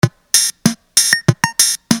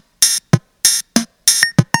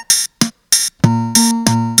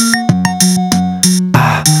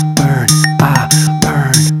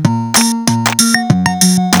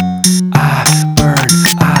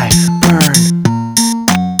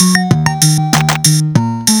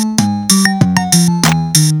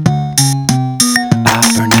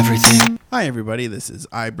everybody. This is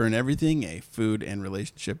I Burn Everything, a food and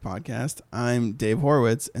relationship podcast. I'm Dave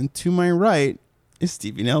Horowitz, and to my right is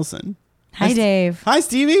Stevie Nelson. Hi, Dave. Hi,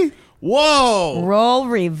 Stevie. Whoa. Role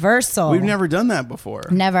reversal. We've never done that before.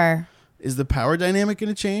 Never. Is the power dynamic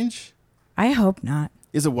going to change? I hope not.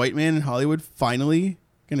 Is a white man in Hollywood finally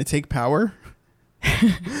going to take power?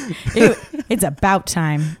 It's about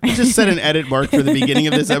time. We just set an edit mark for the beginning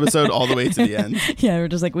of this episode all the way to the end. Yeah, we're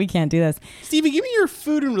just like, we can't do this. Stevie, give me your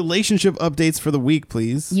food and relationship updates for the week,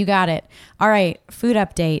 please. You got it. All right, food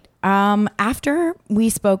update. After we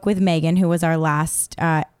spoke with Megan, who was our last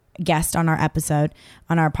guest on our episode,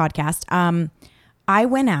 on our podcast, I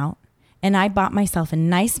went out and I bought myself a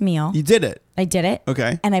nice meal. You did it. I did it.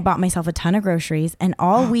 Okay. And I bought myself a ton of groceries. And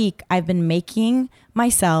all week I've been making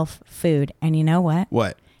myself food. And you know what?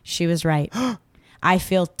 What? She was right. I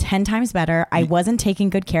feel 10 times better. I wasn't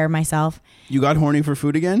taking good care of myself. You got horny for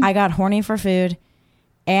food again? I got horny for food.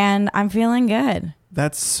 And I'm feeling good.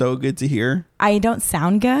 That's so good to hear. I don't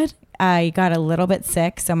sound good. I got a little bit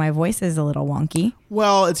sick, so my voice is a little wonky.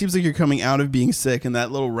 Well, it seems like you're coming out of being sick, and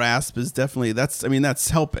that little rasp is definitely, that's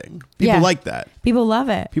helping. People like that. People love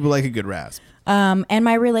it. People like a good rasp. And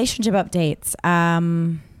my relationship updates.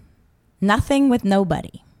 Nothing with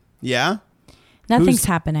nobody. Yeah? Nothing's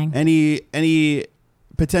happening. Any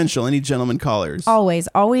potential, any gentleman callers? Always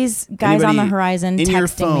guys on the horizon in texting your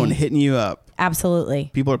phone, me. hitting you up. Absolutely.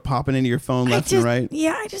 People are popping into your phone left and right.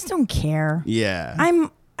 Yeah, I just don't care. Yeah.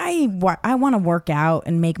 I want to work out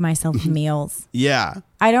and make myself meals. Yeah.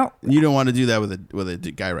 You don't want to do that with a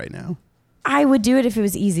guy right now. I would do it if it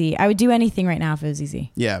was easy. I would do anything right now if it was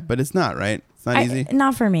easy. Yeah, but it's not, right? It's not easy.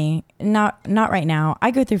 Not for me. Not right now. I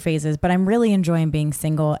go through phases, but I'm really enjoying being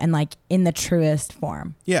single and like in the truest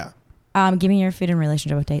form. Yeah. Give me your food and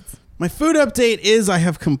relationship updates. My food update is I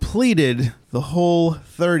have completed the whole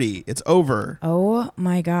 30. It's over. Oh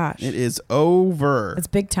my gosh. It is over. It's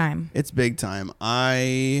big time. It's big time.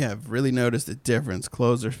 I have really noticed a difference.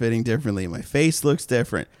 Clothes are fitting differently. My face looks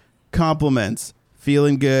different. Compliments.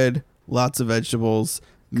 Feeling good. Lots of vegetables.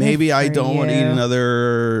 Maybe I don't want to eat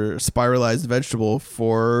another spiralized vegetable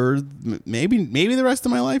for maybe the rest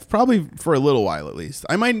of my life. Probably for a little while at least.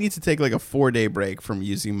 I might need to take like a 4-day break from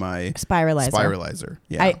using my spiralizer.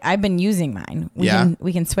 Yeah. I've been using mine.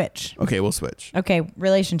 We can switch. Okay, we'll switch. Okay,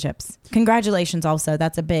 relationships. Congratulations also.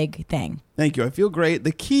 That's a big thing. Thank you. I feel great.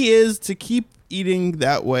 The key is to keep eating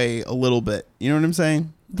that way a little bit. You know what I'm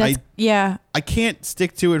saying? Yeah. I can't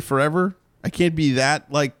stick to it forever. I can't be that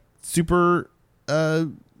like super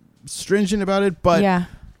stringent about it, but yeah.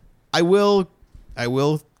 I will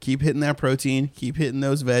keep hitting that protein, keep hitting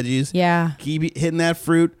those veggies, keep hitting that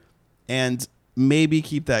fruit, and maybe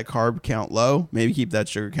keep that carb count low, maybe keep that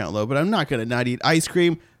sugar count low, but I'm not going to not eat ice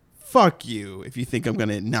cream. Fuck you if you think I'm going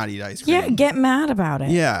to not eat ice cream. Yeah, get mad about it.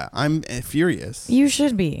 Yeah, I'm furious. You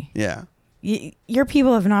should be. Yeah. Your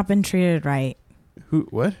people have not been treated right.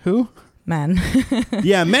 Who? Men.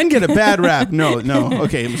 Yeah, men get a bad rap. No.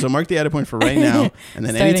 Okay, so mark the edit point for right now, and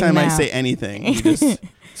then anytime I say anything,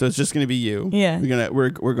 so it's just going to be you. Yeah.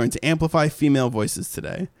 We're going to amplify female voices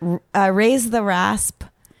today. Raise the rasp.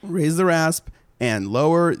 Raise the rasp and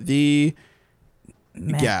lower the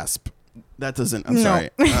gasp. That doesn't. I'm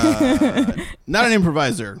sorry. Not an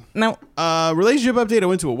improviser. No. Relationship update. I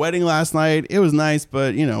went to a wedding last night. It was nice,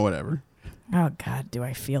 but whatever. Oh, God, do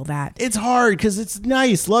I feel that? It's hard because it's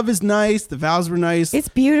nice. Love is nice. The vows were nice. It's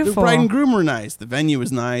beautiful. The bride and groom were nice. The venue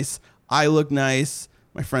was nice. I look nice.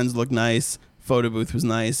 My friends look nice. Photo booth was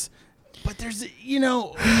nice. But there's, you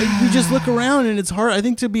just look around and it's hard. I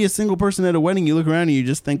think to be a single person at a wedding, you look around and you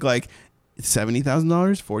just think like $70,000,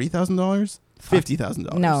 $40,000,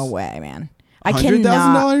 $50,000. No way, man.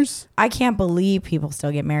 $100,000? I can't believe people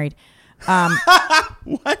still get married.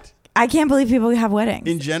 What? I can't believe people have weddings.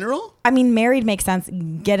 In general? I mean, married makes sense.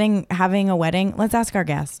 Having a wedding. Let's ask our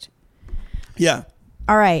guest. Yeah.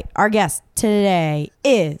 All right. Our guest today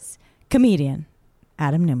is comedian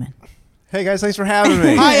Adam Newman. Hey guys, thanks for having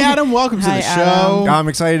me. Hi Adam, welcome to the show. I'm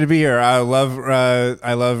excited to be here. I love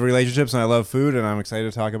relationships and I love food, and I'm excited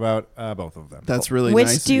to talk about both of them. That's really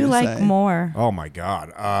nice. Which do you like say. more? Oh my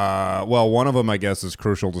God. Well, one of them I guess is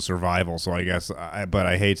crucial to survival. So I guess, but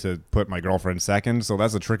I hate to put my girlfriend second. So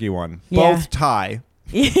that's a tricky one. Yeah. Both tie.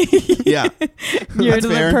 Yeah, you're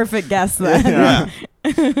the perfect guest then.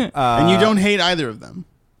 Yeah. And you don't hate either of them.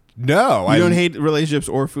 No, I don't hate relationships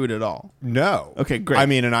or food at all. No. Okay, great. I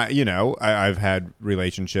mean, and I've had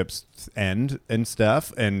relationships end and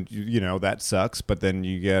stuff, and that sucks. But then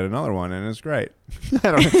you get another one, and it's great.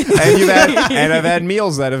 And I've had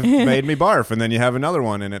meals that have made me barf, and then you have another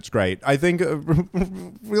one, and it's great. I think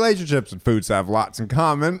relationships and foods have lots in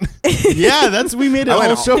common. Yeah, we made a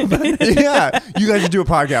whole show about it. Yeah, you guys should do a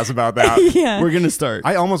podcast about that. Yeah. We're gonna start.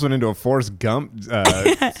 I almost went into a Forrest Gump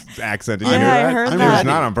accent. Did you Yeah, hear that? I heard It that. was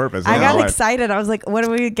not on purpose. I got know. excited. I was like, what are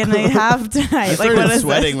we going to have tonight? I Like, started what is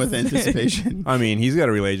sweating this? with anticipation. I mean, he's got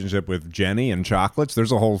a relationship with Jenny and chocolates.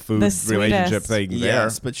 There's a whole food The relationship sweetest. thing there.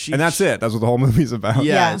 Yes, but she- and that's it. That's what the whole movie's about.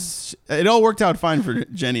 Yes, it all worked out fine for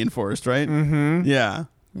Jenny and Forrest, right? Mm-hmm. Yeah.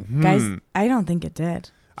 Guys, I don't think it did.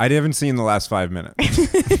 I haven't seen the last 5 minutes.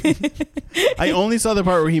 I only saw the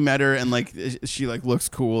part where he met her and like she like looks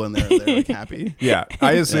cool and they're like happy. Yeah,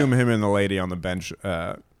 I assume him and the lady on the bench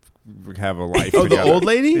have a life. Oh, together. the old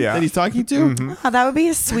lady Yeah. that he's talking to. Oh, that would be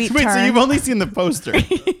a sweet Wait, turn. so you've only seen the poster?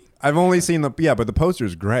 I've only seen the but the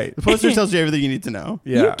poster's great. The poster tells you everything you need to know.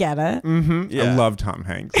 Yeah, You get it. Mm-hmm. Yeah. I love Tom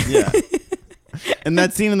Hanks. Yeah. And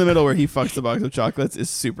that scene in the middle where he fucks the box of chocolates is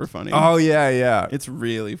super funny. Oh yeah. It's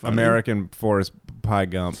really funny. American Forrest Pie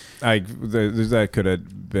Gump. That could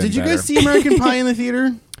have been. Did you better. guys see American Pie in the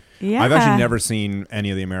theater? Yeah. I've actually never seen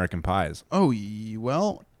any of the American Pies. Oh,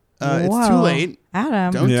 well, it's too Whoa. late.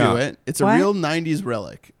 Adam. Don't Yeah. do it. It's a What? real 90s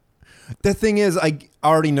relic. The thing is, I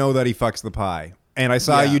already know that he fucks the pie. And I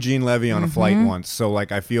saw Yeah. Eugene Levy on a flight once, so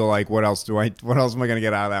like I feel like what else am I gonna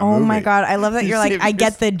get out of that Oh movie? my God. I love that you're like, I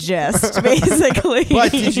get the gist, basically.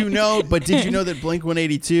 But did you know that Blink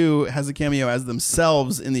 182 has a cameo as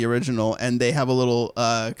themselves in the original, and they have a little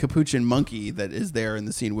capuchin monkey that is there in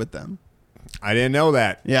the scene with them? I didn't know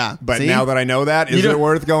that. Yeah. But See? now that I know that, is don't- it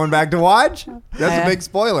worth going back to watch? That's a big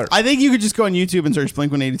spoiler. I think you could just go on YouTube and search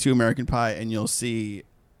Blink 182 American Pie, and you'll see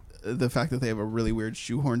the fact that they have a really weird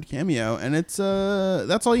shoehorned cameo, and it's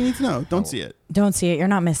that's all you need to know. Don't see it. Don't see it. You're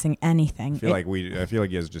not missing anything. I feel like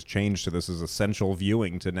he has just changed to this as essential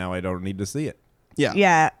viewing to now I don't need to see it. Yeah.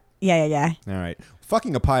 Yeah. All right.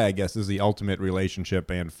 Fucking a pie, I guess, is the ultimate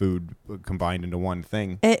relationship and food combined into one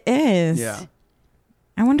thing. It is. Yeah.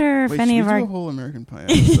 I wonder if Wait, any should of we our. do a whole American Pie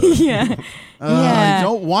episode? Yeah. I Yeah.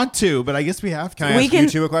 don't want to, but I guess we have to. Can I We ask you can-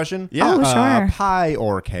 two a question? Yeah. Oh, sure. Pie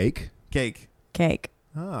or cake? Cake. Cake.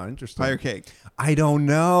 Oh, interesting. Pie or cake? I don't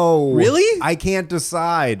know. Really? I can't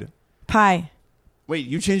decide. Pie. Wait,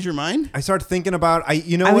 you changed your mind? I start thinking about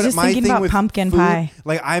you know I was what just my thinking thing about with pumpkin food, pie.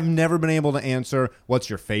 like I've never been able to answer what's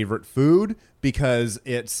your favorite food because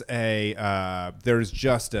it's there's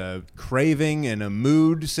just a craving and a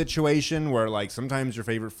mood situation where like sometimes your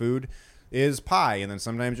favorite food is pie and then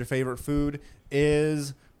sometimes your favorite food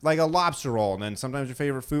is like a lobster roll and then sometimes your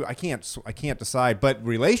favorite food I can't decide, but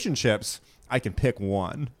relationships I can pick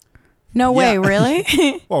one. No way, really?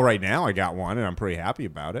 Well, right now I got one and I'm pretty happy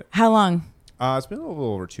about it. How long? It's been a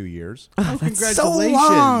little over 2 years. Oh, That's so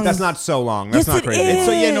long. That's not so long. That's Yes, not it crazy. is.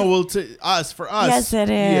 So yeah, no. Well, for us. Yes,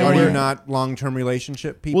 it is. Yeah, Are we're- you not long-term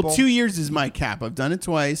relationship people? Well, 2 years is my cap. I've done it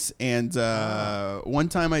twice, and one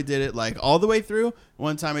time I did it like all the way through.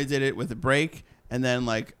 One time I did it with a break, and then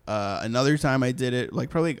like another time I did it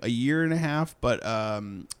like probably a year and a half, but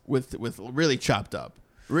with really chopped up,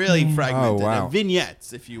 really fragmented, Oh, wow.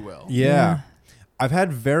 vignettes, if you will. Yeah. I've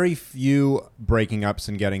had very few breaking ups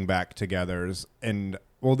and getting back togethers. And,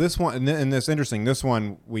 well, this one, and this interesting, this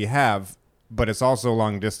one we have, but it's also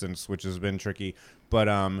long distance, which has been tricky. But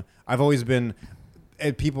I've always been...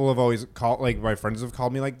 people have always called, like my friends have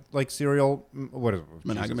called me like serial, what is it?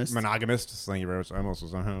 Monogamist? Monogamist. Thank you very much. I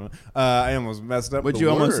almost messed up. What'd the you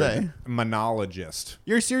almost word. say? Monologist.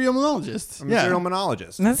 You're a serial monologist. I'm a serial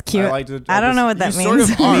monologist. That's cute. I like to. I don't know what that You means. sort of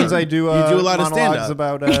It are. means I do. You do a lot of monologues stand-up.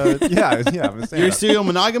 about. Yeah. I'm a You're a stand-up. serial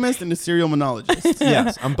monogamist and a serial monologist.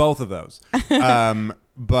 Yes, I'm both of those.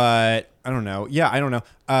 But I don't know. Yeah, I don't know.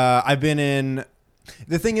 I've been in.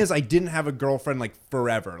 The thing is, I didn't have a girlfriend like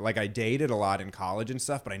forever. Like I dated a lot in college and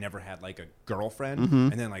stuff, but I never had like a girlfriend.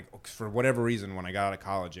 And then like for whatever reason, when I got out of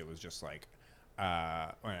college, it was just like when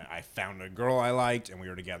I found a girl I liked, and we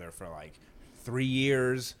were together for like 3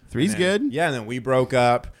 years. Three's And then- good. Yeah, and then we broke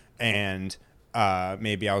up, and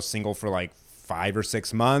maybe I was single for like 5 or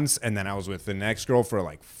 6 months, and then I was with the next girl for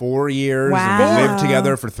like 4 years. And we Wow. lived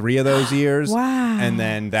together for 3 of those years. Wow. And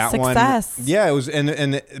then that Success. one, yeah, it was,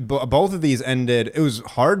 and both of these ended. It was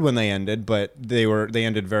hard when they ended, but they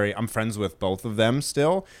ended very. I'm friends with both of them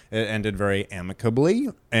still. It ended very amicably,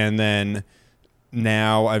 and then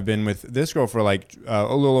now I've been with this girl for like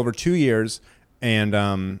a little over 2 years,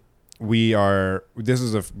 and we are.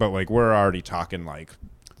 But like we're already talking like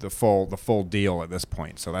the full deal at this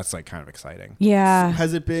point. So that's like kind of exciting. Yeah.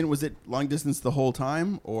 Was it long distance the whole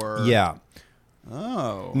time, or? Yeah.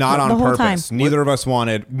 Oh. Not The on whole purpose. time. Neither of us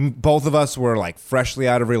wanted. Both of us were like freshly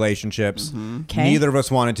out of relationships. Mm-hmm. Okay. Neither of us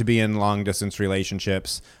wanted to be in long distance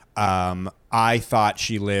relationships. I thought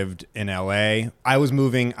she lived in LA. I was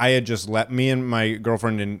moving. I had just let me and my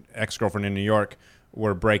girlfriend and ex-girlfriend in New York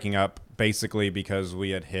were breaking up basically because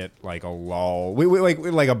we had hit like a lull. We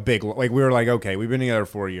like a big, like we were like, okay, we've been together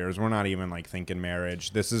 4 years. We're not even like thinking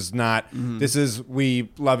marriage. This is not, this is, we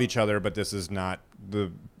love each other, but this is not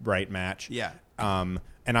the right match. Yeah.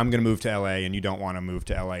 And I'm going to move to LA and you don't want to move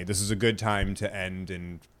to LA. This is a good time to end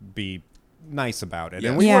and be nice about it. Yeah.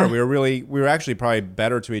 And we Yeah. we were actually probably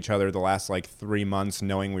better to each other the last like 3 months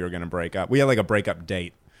knowing we were going to break up. We had like a breakup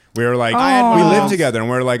date. We were like, we lived together and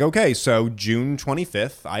we are like, okay, so June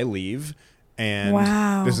 25th, I leave. And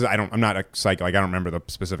Wow. this is, I'm not a psycho. Like I don't remember the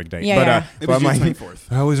specific date, Yeah, but, yeah. It but was I'm June like,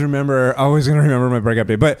 24th. I always going to remember my breakup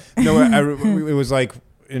date. But no, it was like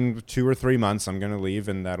in 2 or 3 months, I'm going to leave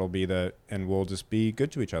and that'll be and we'll just be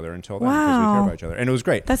good to each other until then because we care Wow. about each other. And it was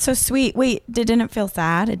great. That's so sweet. Wait, didn't it feel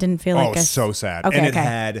sad? It didn't feel like So sad. Okay, and it okay.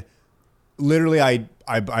 had literally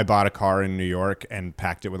I bought a car in New York and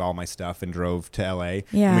packed it with all my stuff and drove to LA.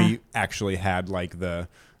 Yeah. We actually had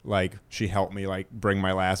she helped me like bring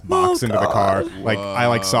my last box into the car. Like I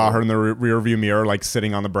like saw her in the rear view mirror like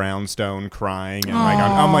sitting on the brownstone crying and like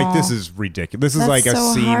I'm like this is ridiculous. This is That's like a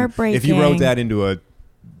so scene. If you heartbreaking. wrote that into a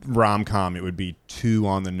rom-com, it would be too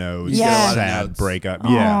on the nose. Yeah. A lot of Sad notes. breakup. Aw.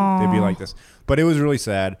 Yeah, they'd be like this. But it was really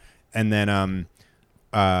sad. And then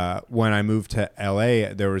when I moved to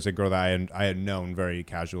LA, there was a girl that I had known very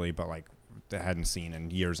casually, but like that I hadn't seen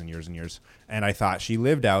in years and years and years. And I thought she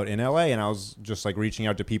lived out in LA, and I was just like reaching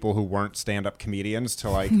out to people who weren't stand-up comedians to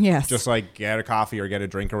like Yes. just like get a coffee or get a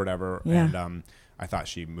drink or whatever. Yeah. And I thought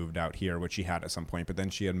she moved out here, which she had at some point, but then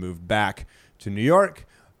she had moved back to New York,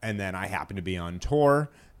 and then I happened to be on tour,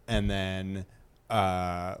 and then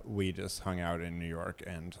we just hung out in New York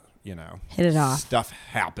and, you know, Hit it off. Stuff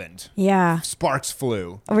happened. Yeah. Sparks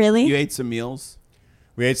flew. Really? You ate some meals?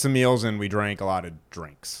 We ate some meals and we drank a lot of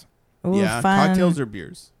drinks. Ooh, yeah. fun. Cocktails or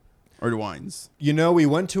beers? Or wines? You know, we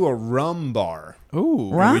went to a rum bar. Ooh.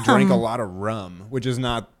 Rum. And we drank a lot of rum, which is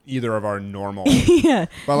not either of our normal. Yeah.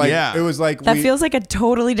 But like, Yeah. it was like That feels like a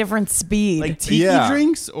totally different speed. Like tiki Yeah.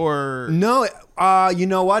 drinks or... No, you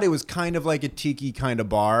know what? It was kind of like a tiki kind of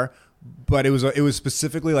bar, but it was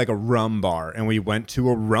specifically like a rum bar, and we went to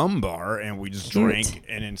a rum bar and we just Cute. drank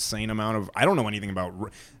an insane amount of. I don't know anything about.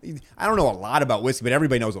 I don't know a lot about whiskey, but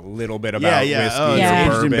everybody knows a little bit about yeah. whiskey. Oh, Yeah.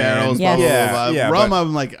 it's aged in bourbon. barrels, Yes. blah, blah, Yeah, blah, blah. yeah, Rum, but-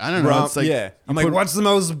 I'm like, I don't know. Rum, It's like, yeah. I'm you like, put- what's the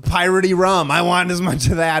most piratey rum? I want as much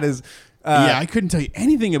of that as. yeah, I couldn't tell you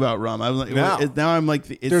anything about rum. I'm like, No. now I'm like,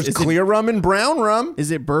 There's clear rum and brown rum. Is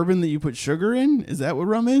it bourbon that you put sugar in? Is that what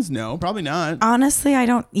rum is? No, probably not. Honestly, I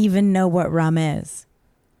don't even know what rum is.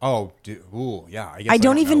 Oh, dude. Ooh, yeah. I guess I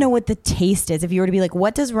don't even know what the taste is. If you were to be like,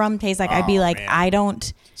 what does rum taste like? I'd be Oh, like, man. I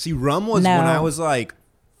don't. See, rum was No. when I was like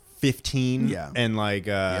 15, Yeah. and like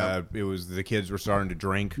it was the kids were starting to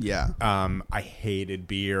drink. Yeah. I hated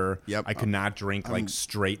beer. Yep. I could not drink like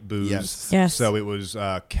straight booze. Yes. Yes. So it was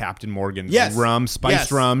Captain Morgan's Yes. rum, spiced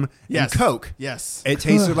Yes. rum, Yes. and Coke. Yes. It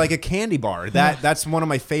tasted like a candy bar. That's one of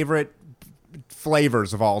my favorite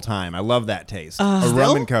flavors of all time. I love that taste. A rum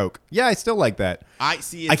Still? and Coke. Yeah, I still like that. I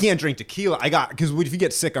see. I can't drink tequila. Because if you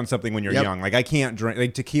get sick on something when you're Yep. young, like I can't drink.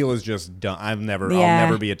 Like tequila's just done. I'll Yeah.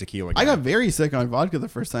 never be a tequila guy. I got very sick on vodka the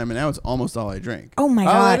first time, and now it's almost all I drink. Oh my Oh,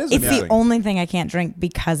 God. that is It's amazing. the only thing I can't drink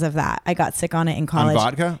because of that. I got sick on it in college.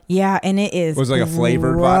 vodka? Yeah, and it is. Was it like a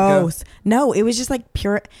flavored vodka? gross. No, it was just like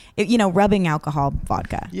pure, rubbing alcohol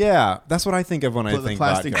vodka. Yeah, that's what I think of when I Put the think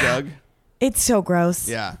plastic vodka. jug. It's so gross.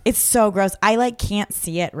 Yeah. It's so gross. I like can't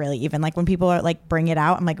see it really even. Like when people are like bring it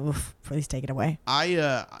out, I'm like, oof, please take it away.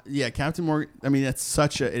 Captain Morgan. I mean, it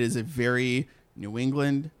is a very New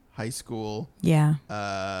England high school, Yeah.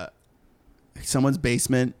 someone's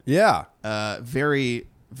basement, Yeah, very,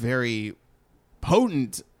 very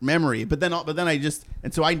potent memory. But then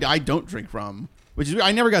I don't drink rum, which is,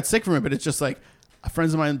 I never got sick from it, but it's just like,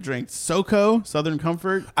 friends of mine drank SoCo, Southern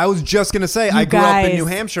Comfort. I was just gonna say I grew up in guys. New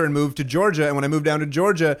Hampshire and moved to Georgia, and when I moved down to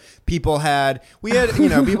Georgia, we had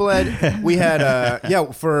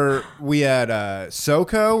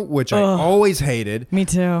SoCo, which I always hated. Me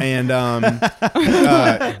too. And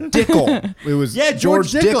Dickel. It was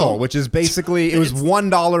George Dickel. which is basically it was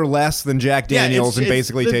 $1 less than Jack Yeah, Daniels and it's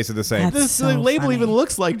basically the- tasted the same. That's This so label funny. even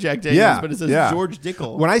looks like Jack Daniels, Yeah, but it says yeah. George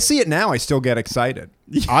Dickel. When I see it now, I still get excited.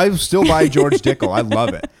 I still buy George Dickel. I love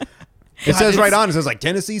it. It God, says right it's- on, it says like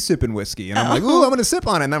Tennessee sipping whiskey. And I'm like, ooh, I'm going to sip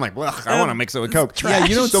on it. And I'm like, well, I want to mix it with Coke. Yeah,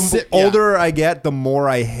 you don't The sip- older I get, the more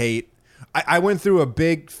I hate I went through a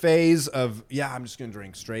big phase of I'm just gonna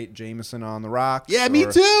drink straight Jameson on the rocks. Yeah, me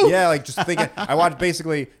too. Yeah, like just thinking. I watched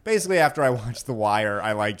basically after I watched The Wire,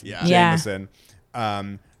 I liked Jameson.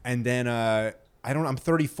 And then I'm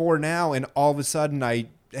 34 now, and all of a sudden I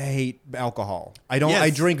hate alcohol. I don't. Yes. I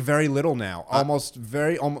drink very little now.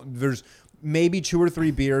 There's maybe 2 or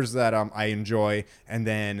 3 beers that I enjoy, and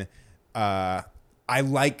then. I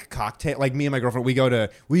like cocktail. Like me and my girlfriend, we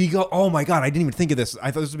go. Oh my god, I didn't even think of this. I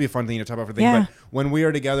thought this would be a fun thing to talk about for things. Yeah. But when we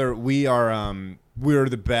are together, we're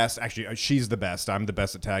the best. Actually, she's the best. I'm the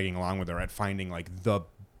best at tagging along with her at finding like the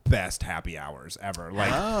best happy hours ever.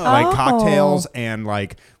 Like cocktails and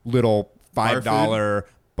like little $5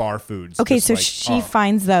 bar foods. Okay, Just so like, she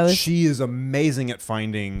finds those. She is amazing at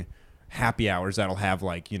finding happy hours that'll have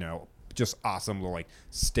like just awesome little like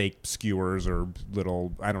steak skewers or little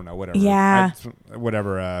whatever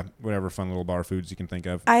whatever fun little bar foods you can think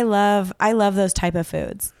of. I love those type of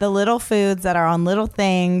foods, the little foods that are on little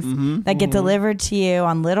things that get delivered to you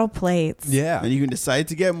on little plates. Yeah, and you can decide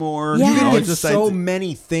to get more. Yeah. you can get decide so to-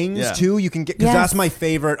 many things too. You can get because that's my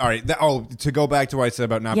favorite. All right, to go back to what I said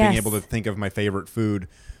about not being able to think of my favorite food.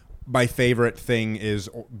 My favorite thing is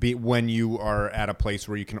when you are at a place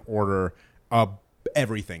where you can order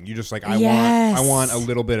everything. You just like I want a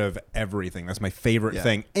little bit of everything. That's my favorite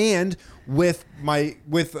thing. And with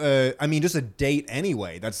just a date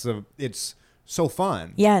anyway. It's so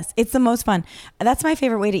fun. Yes, it's the most fun. That's my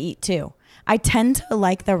favorite way to eat too. I tend to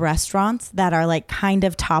like the restaurants that are like kind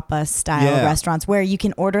of tapas style restaurants where you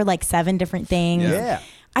can order like 7 different things. Yeah.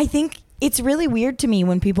 I think it's really weird to me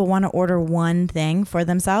when people want to order one thing for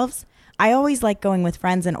themselves. I always like going with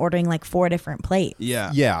friends and ordering like 4 different plates.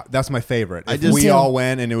 Yeah, that's my favorite. If we all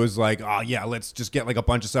went and it was like, let's just get like a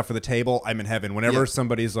bunch of stuff for the table, I'm in heaven. Whenever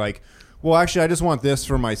somebody's like, well, actually, I just want this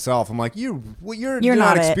for myself, I'm like, you're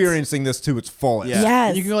not experiencing this to its fullest. Yeah. Yes.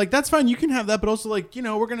 And you can go like, that's fine, you can have that, but also like,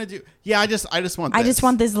 we're gonna do. Yeah, I just want. I just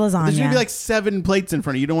want this lasagna. There's gonna be like 7 plates in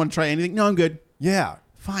front of you. You don't want to try anything. No, I'm good. Yeah.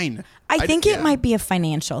 Fine. I think it might be a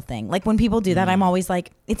financial thing. Like when people do that, I'm always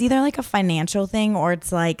like, it's either like a financial thing or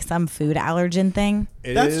it's like some food allergen thing.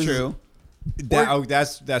 That's true.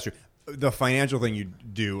 That's true. The financial thing you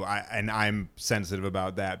do, and I'm sensitive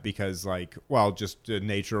about that because, like, just the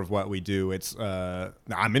nature of what we do. It's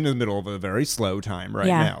I'm in the middle of a very slow time right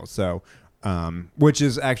now, so which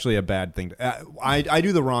is actually a bad thing. I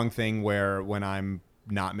do the wrong thing where when I'm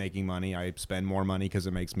not making money, I spend more money because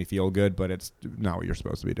it makes me feel good, but it's not what you're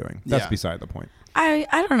supposed to be doing. That's beside the point.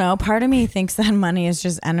 I don't know. Part of me thinks that money is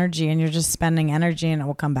just energy and you're just spending energy and it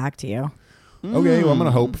will come back to you. Okay, well, I'm going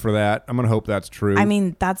to hope for that. I'm going to hope that's true. I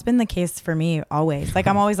mean, that's been the case for me always. Like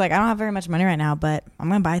I'm always like, I don't have very much money right now, but I'm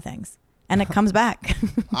going to buy things. And it comes back.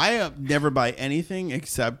 I never buy anything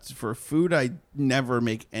except for food. I never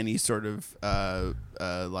make any sort of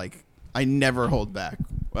I never hold back.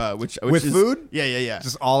 Which with is, food? Yeah.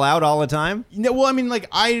 Just all out all the time? No, well, I mean, like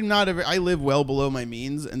I live well below my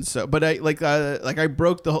means, and so, but I I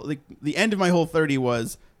broke the whole the end of my Whole30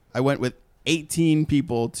 was I went with 18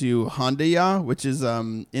 people to Handaya, which is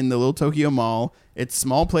in the Little Tokyo Mall. It's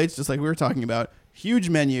small plates, just like we were talking about. Huge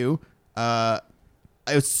menu.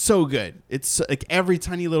 It was so good. It's like every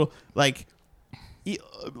tiny little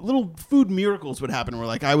little food miracles would happen where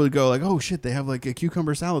like I would go like, oh shit, they have like a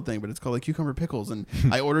cucumber salad thing, but it's called like cucumber pickles, and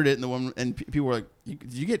I ordered it, and the woman and people were like,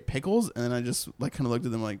 did you get pickles? And then I just like kind of looked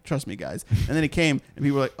at them like, trust me guys, and then it came and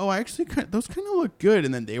people were like, oh, I actually those kind of look good,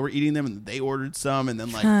 and then they were eating them and they ordered some, and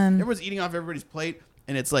then like everyone's eating off everybody's plate,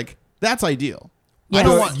 and it's like that's ideal.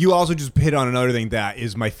 Yes. You also just hit on another thing that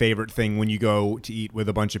is my favorite thing when you go to eat with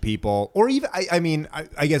a bunch of people, or even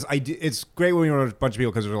I guess it's great when you're with a bunch of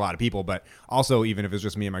people because there's a lot of people, but also even if it's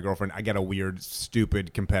just me and my girlfriend, I get a weird,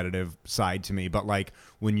 stupid, competitive side to me. But like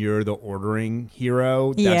when you're the ordering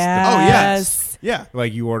hero, that's yeah,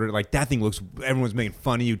 like you order like that thing looks, everyone's making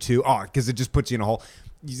fun of you too, because it just puts you in a whole.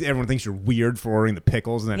 Everyone thinks you're weird for ordering the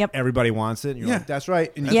pickles, and then everybody wants it. And you're like, that's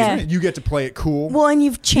right. And you get to play it cool. Well, and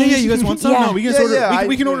you've changed. Yeah, you guys want some? No, we can order.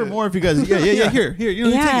 We can order more if you guys. Yeah. Here.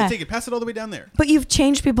 Take it. Pass it all the way down there. But you've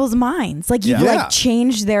changed people's minds. Like you've like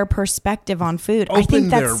changed their perspective on food. Open I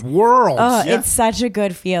think that's their worlds. It's such a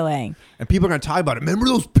good feeling. And people are going to talk about it. Remember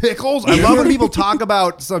those pickles? I love when people talk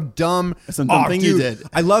about some dumb thing you did.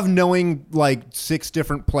 I love knowing like 6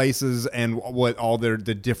 different places and what all the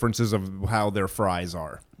differences of how their fries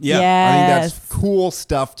are. Yeah. I think that's cool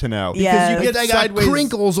stuff to know. Yes. Because you get sideways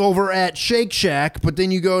crinkles over at Shake Shack, but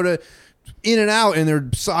then you go to In-N-Out and they're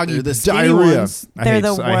soggy. They're the skinny diarrhea. ones. They're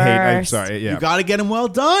the worst. I'm sorry. Yeah. You got to get them well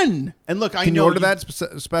done. And look, I Can know you order that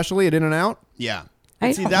especially at In-N-Out? Yeah.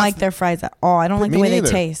 I don't like their fries at all. I don't like the way they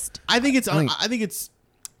taste. I think it's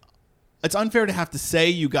it's unfair to have to say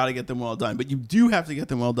you got to get them well done, but you do have to get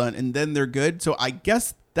them well done, and then they're good. So I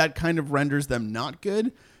guess that kind of renders them not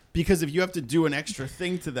good. Because if you have to do an extra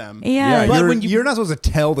thing to them, Yeah. But you're, when you're not supposed to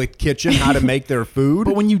tell the kitchen how to make their food.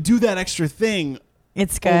 but when you do that extra thing,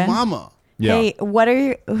 It's oh good. mama, Yeah. Hey, what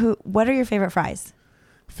are your favorite fries?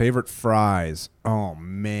 Favorite fries? Oh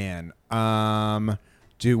man,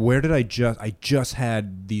 dude, where did I just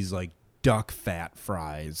had these like duck fat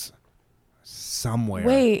fries somewhere.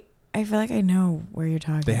 Wait, I feel like I know where you're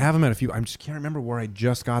talking. They have them at a few. I just can't remember where I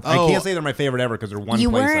just got them. Oh. I can't say they're my favorite ever because they're one You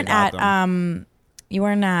place weren't I at got them. you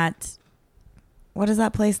weren't at what is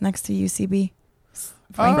that place next to UCB?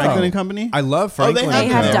 Franklin and Company. I love Oh, they Franklin. They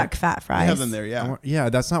have have them. duck fat fries. I have them there. Yeah. Yeah,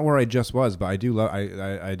 that's not where I just was, but I do love.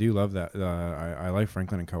 I do love that. I like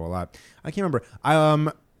Franklin and Co. a lot. I can't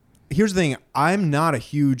remember. Here's the thing. I'm not a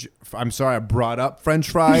huge. I'm sorry, I brought up French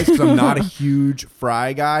fries because I'm not a huge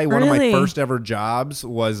fry guy. One of my Really? first ever jobs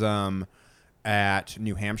was at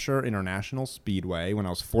New Hampshire International Speedway when I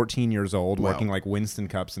was 14 years old, Wow. working like Winston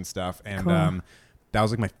cups and stuff, and Cool. that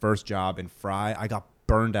was like my first job in fry. I got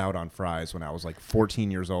burned out on fries when I was like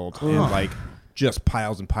 14 years old, and like just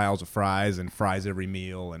piles and piles of fries and fries every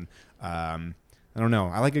meal. And I don't know.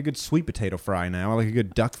 I like a good sweet potato fry now. I like a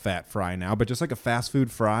good duck fat fry now. But just like a fast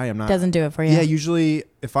food fry, I'm not. Doesn't do it for you. Yeah, usually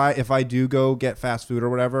if I do go get fast food or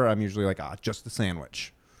whatever, I'm usually like just the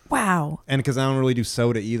sandwich. Wow. And because I don't really do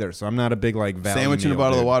soda either, so I'm not a big like value Sandwich and a meal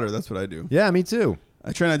bottle of dude. water. That's what I do. Yeah, me too.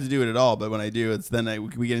 I try not to do it at all, but when I do, it's then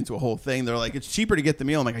we get into a whole thing. They're like, it's cheaper to get the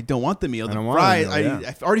meal. I'm like, I don't want the meal. I The don't want fries, the meal,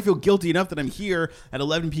 yeah. I already feel guilty enough that I'm here at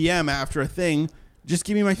 11 p.m. after a thing. Just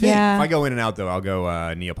give me my thing. Yeah. If I go in and out though, I'll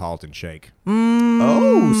go Neapolitan shake.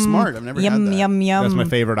 Oh, smart. I've never had Yum that. yum yum. That's my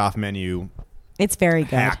favorite off menu It's very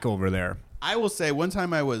good. hack over there. I will say one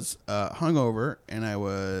time I was hungover and I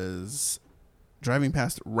was driving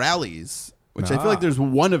past Rallies, which I feel like there's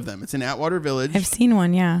one of them. It's in Atwater Village. I've seen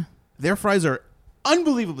one. Yeah. Their fries are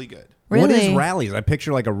unbelievably good. Really. What is Rallies? I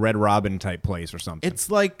picture like a Red Robin type place or something. It's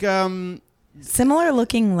like Similar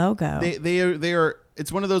looking logo. they are.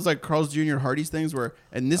 It's one of those like Carl's Jr. Hardee's things where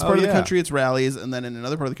in this part of the yeah. country it's Rallies, and then in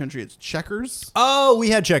another part of the country it's Checkers. Oh, we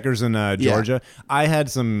had Checkers in Georgia. I had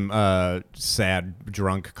some sad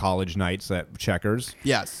drunk college nights at Checkers.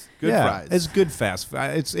 Yes, good yeah, fries. It's good fast.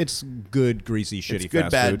 It's good greasy shitty It's good,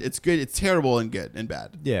 fast bad. food. It's good. It's terrible and good and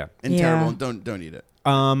bad. Yeah. And Yeah. terrible and don't eat it.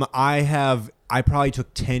 I probably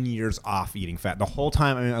took 10 years off eating fat. The whole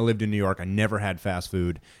time I lived in New York, I never had fast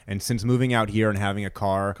food. And since moving out here and having a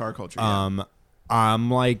car Car culture, yeah. I'm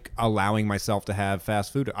like allowing myself to have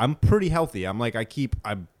fast food. I'm pretty healthy. I'm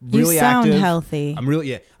really you sound active. healthy.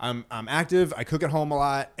 I'm active. I cook at home a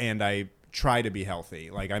lot and I try to be healthy.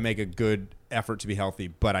 Like I make a good effort to be healthy,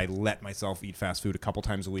 but I let myself eat fast food a couple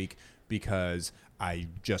times a week because I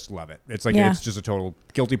just love it. It's like Yeah. it's just a total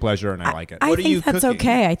guilty pleasure and I like it. I What are you think that's cooking?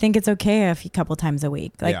 okay. I think it's okay a couple times a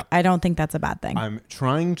week. Like Yeah. I don't think that's a bad thing. I'm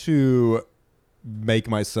trying to make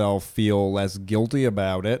myself feel less guilty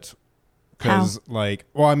about it. Because,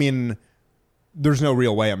 there's no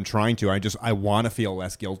real way I'm trying to. I want to feel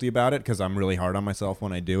less guilty about it because I'm really hard on myself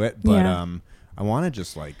when I do it. But Yeah. I want to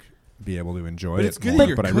just be able to enjoy But it it's good more. that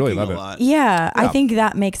you're But I cooking really love a it. lot. Yeah, I Yeah. think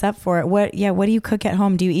that makes up for it. What do you cook at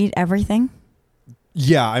home? Do you eat everything?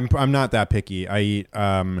 Yeah, I'm not that picky. I eat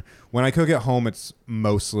when I cook at home. It's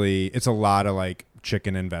a lot of like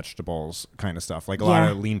chicken and vegetables kind of stuff, like a lot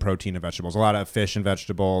Yeah. of lean protein and vegetables, a lot of fish and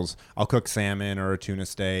vegetables. I'll cook salmon or a tuna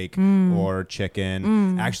steak or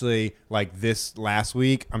chicken. Actually, like this last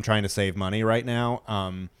week, I'm trying to save money right now.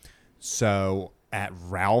 So at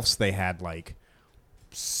Ralph's they had like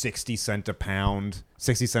 60 cents a pound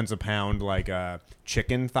like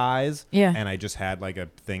chicken thighs. Yeah. And I just had like a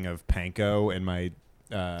thing of panko in my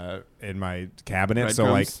cabinet. So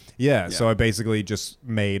like Breadcrumbs? yeah, so I basically just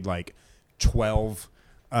made like 12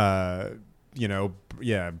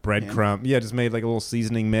 breadcrumb. Yeah, just made like a little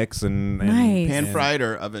seasoning mix and Nice. Pan and fried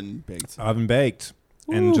or oven baked? oven baked.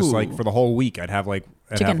 And just like Ooh. for the whole week I'd have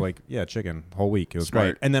Chicken. chicken whole week. It was Smart.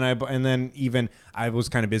 great. And then I was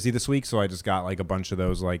kind of busy this week, so I just got like a bunch of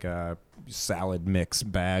those like salad mix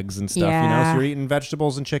bags and stuff, Yeah. so you're eating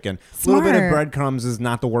vegetables and chicken. A little bit of Smart. breadcrumbs is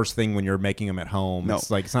not the worst thing when you're making them at home. No. It's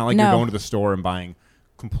not like No. you're going to the store and buying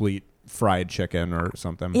complete fried chicken or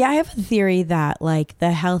something. Yeah, I have a theory that like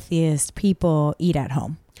the healthiest people eat at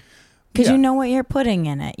home because Yeah. you know what you're putting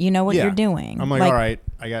in it. You know what Yeah. you're doing. I'm like, all right,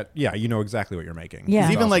 you know exactly what you're making. Yeah. It's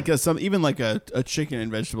Even awesome. like a chicken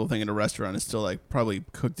and vegetable thing in a restaurant is still like probably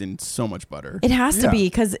cooked in so much butter. It has to Yeah. be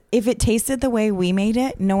because if it tasted the way we made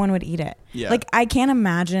it, no one would eat it. Yeah. Like I can't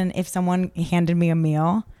imagine if someone handed me a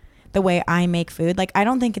meal the way I make food. Like, I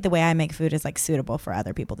don't think the way I make food is like suitable for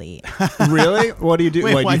other people to eat. Really? What do you do?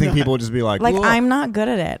 Wait, Like, do why you think not? people would just be like, Like, "Ugh." I'm not good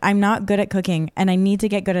at it. I'm not good at cooking, and I need to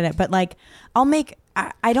get good at it. But like, I'll make.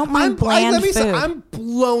 I don't mind bland let me food. say, I'm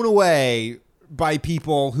blown away by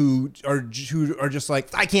people who are just like,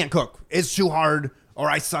 I can't cook. It's too hard, or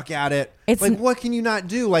I suck at it. It's like, what can you not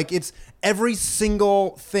do? Like, it's every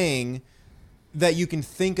single thing that you can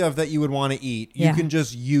think of that you would want to eat. You Yeah. can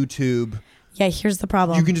just YouTube. Yeah, here's the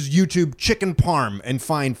problem. You can just YouTube chicken parm and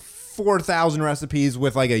find 4,000 recipes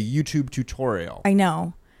with like a YouTube tutorial. I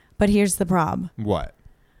know, but here's the problem. What?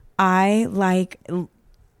 I like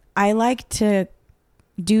to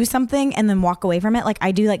do something and then walk away from it. Like,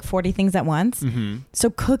 I do like 40 things at once. Mm-hmm. So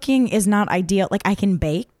cooking is not ideal. Like, I can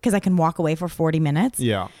bake because I can walk away for 40 minutes.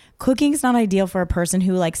 Yeah. Cooking is not ideal for a person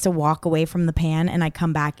who likes to walk away from the pan and I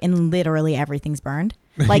come back and literally everything's burned.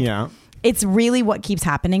 Like, Yeah. it's really what keeps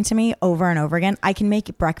happening to me over and over again. I can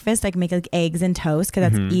make breakfast. I can make like eggs and toast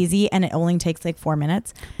because that's easy and it only takes like 4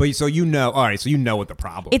 minutes. But so you know, all right, so you know what the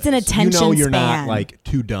problem It's an is. attention You know you're span. not like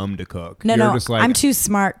too dumb to cook. No, you're no, just like, I'm too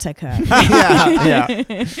smart to cook. yeah.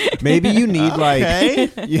 Maybe you need like,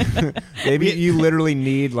 Okay. maybe you literally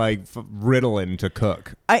need like Ritalin to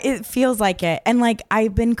cook. It feels like it. And like,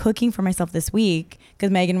 I've been cooking for myself this week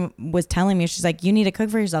because Megan was telling me, she's like, you need to cook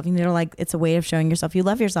for yourself. You need to like, it's a way of showing yourself you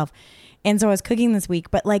love yourself. And so I was cooking this week,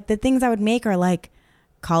 but like the things I would make are like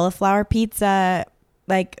cauliflower pizza,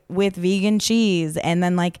 like with vegan cheese, and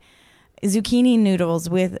then like zucchini noodles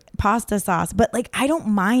with pasta sauce. But like, I don't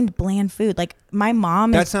mind bland food. Like, my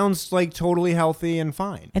mom That is, sounds like totally healthy and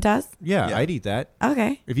fine. it does? Yeah, Yeah. I'd eat that.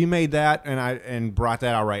 Okay. If you made that and brought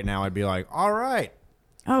that out right now, I'd be like, all right.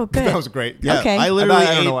 Oh, good. That was great. Yeah, Okay. I literally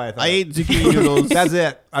I don't know why I thought I that. ate zucchini noodles. That's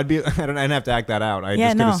it. I didn't have to act that out. I Yeah,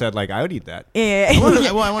 just could no. have said like, I would eat that. Yeah. wanted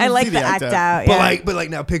to I like see the the act act out. But Yeah.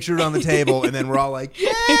 like now picture it on the table, and then we're all like,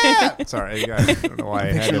 yeah. Sorry, you guys. I don't know why I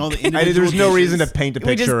had Picturing all the it. There individual was no reason to dishes. paint a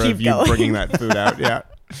We just picture keep of you going. bringing that food out. Yeah.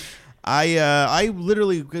 I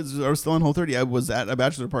literally, because I was still on Whole30, I was at a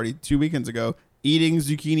bachelor party 2 weekends ago eating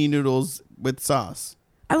zucchini noodles with sauce.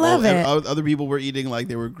 I love and it. Other people were eating like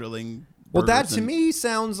they were grilling. Well, that burgers to and- me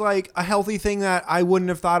sounds like a healthy thing that I wouldn't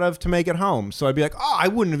have thought of to make at home. So I'd be like, oh, I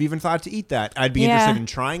wouldn't have even thought to eat that. I'd be Yeah. interested in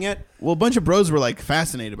trying it. Well, a bunch of bros were like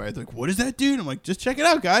fascinated by it. They're like, what does that do? And I'm like, just check it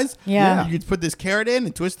out, guys. Yeah. You could put this carrot in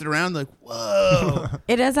and twist it around. Like, whoa.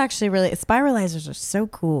 It is actually really, spiralizers are so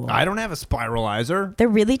cool. I don't have a spiralizer. They're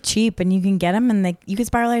really cheap and you can get them and you can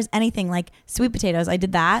spiralize anything like sweet potatoes. I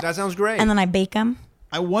did that. That sounds great. And then I bake them.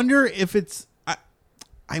 I wonder if it's.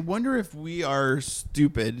 I wonder if we are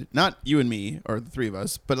stupid, not you and me or the three of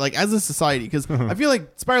us, but like as a society, because I feel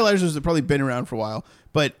like spiralizers have probably been around for a while,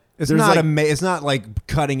 but It's there's not like, it's not like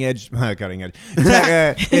cutting edge. Cutting edge.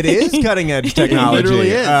 It is cutting edge technology.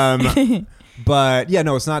 literally is. But yeah,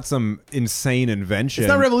 no, it's not some insane invention. it's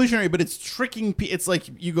not revolutionary, but it's tricking. It's like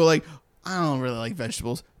you go like, I don't really like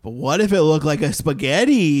vegetables, but what if it looked like a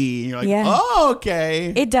spaghetti? And you're like, Yeah. oh,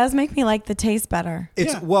 okay. It does make me like the taste better.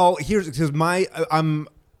 It's Yeah. well, here's because I'm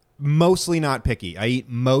mostly not picky. I eat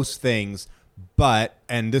most things, but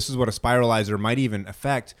and this is what a spiralizer might even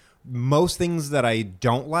affect. Most things that I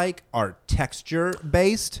don't like are texture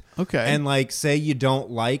based. Okay. And like say you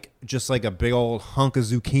don't like just like a big old hunk of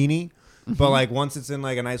zucchini, but like once it's in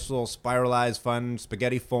like a nice little spiralized fun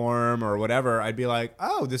spaghetti form or whatever, I'd be like,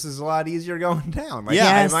 "Oh, this is a lot easier going down." Like, Yeah.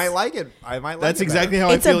 Yes. I might like it. I might like That's it exactly better.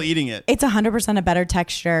 how It's I feel a- eating it. It's 100% a better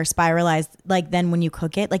texture spiralized like than when you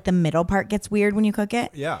cook it. Like the middle part gets weird when you cook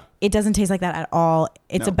it. Yeah. It doesn't taste like that at all.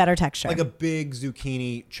 It's a No. better texture. Like a big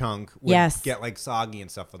zucchini chunk would Yes. get like soggy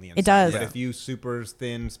and stuff on the inside. It does. But Yeah. if you super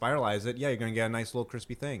thin spiralize it, yeah, you're gonna get a nice little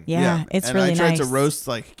crispy thing. yeah, it's and really I tried nice. to roast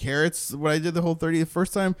like carrots when I did the Whole30 the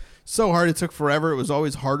first time. So hard, it took forever. It was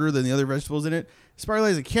always harder than the other vegetables in it.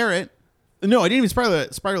 Spiralize a carrot. No, I didn't even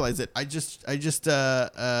spiralize it. I just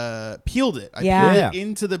peeled it. I Yeah. peeled it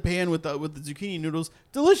into the pan with the zucchini noodles.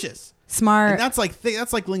 Delicious. Smart. And that's like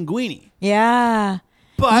linguine. Yeah.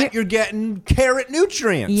 But you're getting carrot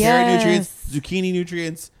nutrients. Yeah. Carrot Yes. nutrients, zucchini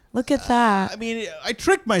nutrients. Look at that. I mean, I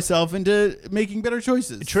tricked myself into making better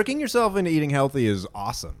choices. Tricking yourself into eating healthy is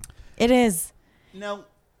awesome. It is. Now,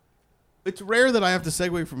 it's rare that I have to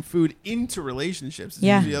segue from food into relationships. It's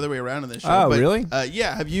Yeah. usually the other way around in this show. Oh, but, really?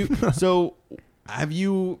 Yeah. Have you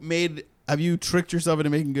tricked yourself into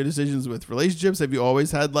making good decisions with relationships? Have you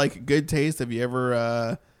always had like good taste? Have you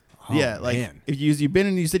ever, man. if you said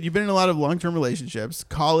you've been in a lot of long-term relationships,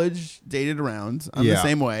 college, dated around. I'm the Yeah.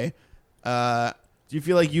 same way. Do you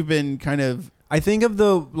feel like you've been kind of, I think of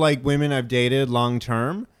the like women I've dated long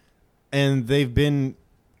term, and they've been,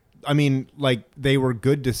 I mean, like they were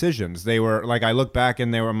good decisions. They were like I look back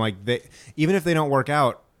and I'm like even if they don't work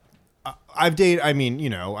out, I've dated. I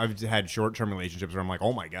mean, I've had short-term relationships where I'm like,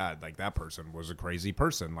 oh my god, like that person was a crazy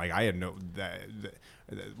person. Like I had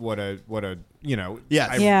what a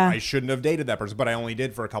Yes. I shouldn't have dated that person, but I only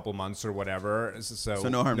did for a couple months or whatever. So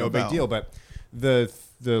no harm, no no big foul. deal. But the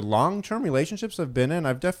long-term relationships I've been in,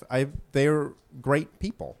 they're great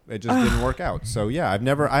people. It just didn't work out. So yeah, I've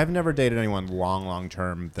never dated anyone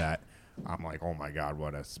long-term that I'm like, oh my god,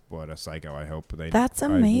 what a psycho. I hope they. That's I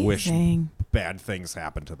wish amazing. bad things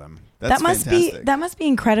happen to them. That's fantastic. That must be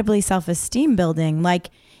incredibly self-esteem building. Like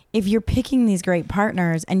if you're picking these great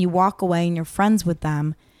partners and you walk away and you're friends with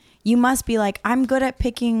them, you must be like, I'm good at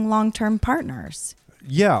picking long-term partners.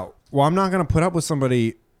 Yeah. Well, I'm not going to put up with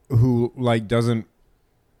somebody who like doesn't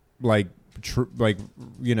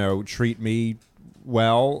treat me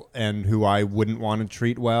well and who I wouldn't want to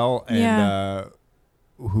treat well and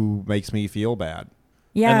who makes me feel bad.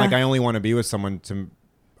 Yeah. And like I only want to be with someone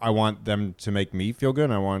I want them to make me feel good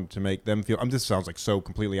and I want to make them feel this sounds like so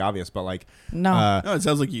completely obvious, but like No. No, it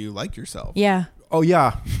sounds like you like yourself. Yeah. oh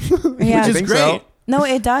yeah. Yeah. Which is think great. so. No,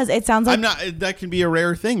 it does. It sounds like I'm not. That can be a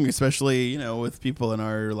rare thing, especially with people in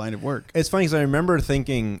our line of work. It's funny because I remember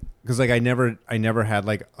thinking because like I never had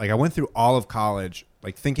like I went through all of college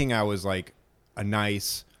like thinking I was like a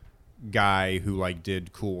nice guy who like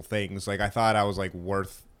did cool things. Like I thought I was like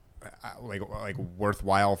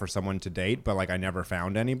worthwhile for someone to date, but like I never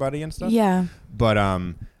found anybody and stuff. Yeah. But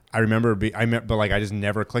I remember but like I just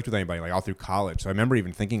never clicked with anybody like all through college. So I remember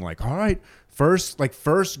even thinking like, all right, first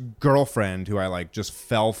girlfriend who I like just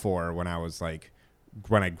fell for when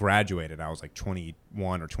I graduated, I was like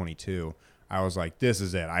 21 or 22. I was like, this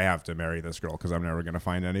is it. I have to marry this girl because I'm never going to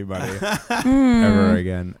find anybody ever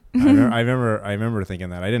again. I remember thinking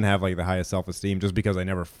that. I didn't have like the highest self-esteem just because I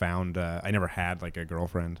never had like a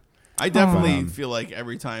girlfriend. I definitely feel like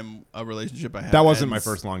every time a relationship I had That wasn't my ends-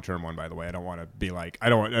 first long-term one, by the way. I don't want to be like, I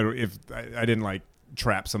didn't like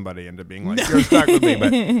trap somebody into being like, you're stuck with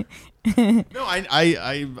me. But No,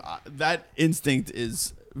 I that instinct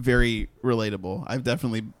is very relatable. I've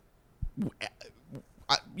definitely,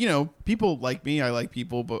 people like me. I like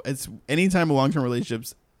people, but it's anytime a long-term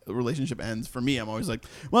relationship ends for me, I'm always like,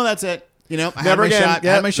 well, that's it. I had Never my again. shot. I Yep.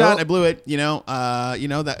 had my shot. Nope. I blew it.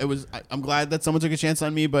 That it was. I'm glad that someone took a chance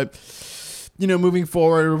on me, but. Moving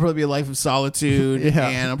forward, it'll probably be a life of solitude, Yeah.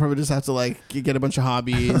 and I'll probably just have to like get a bunch of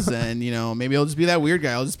hobbies, and maybe I'll just be that weird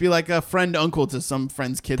guy. I'll just be like a friend uncle to some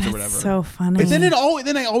friend's kids or whatever. So funny. But then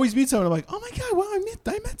I always meet someone. I'm like, oh my god, wow,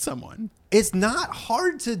 I met someone. it's not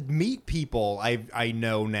hard to meet people. I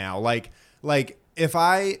know now. Like if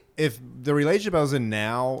the relationship I was in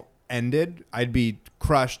now ended, I'd be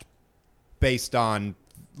crushed based on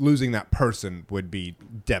losing that person would be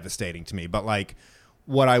devastating to me. But like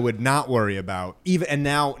what I would not worry about and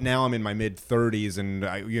now I'm in my mid 30s and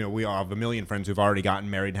we all have a million friends who've already gotten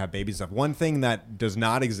married and have babies and stuff. One thing that does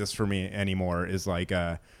not exist for me anymore is like,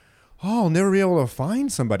 I'll never be able to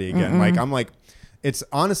find somebody again. Like I'm like, it's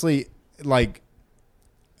honestly like,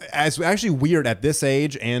 it's actually weird at this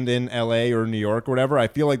age and in LA or New York or whatever. I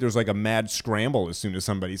feel like there's like a mad scramble as soon as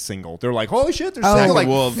somebody's single. They're like, holy shit, they're single. Like,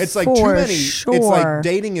 wolves. it's like too For many. sure. It's like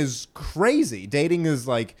dating is crazy. Dating is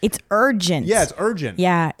like, It's urgent. yeah, it's urgent.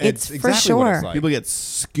 Yeah, it's for exactly what it's sure. like. People get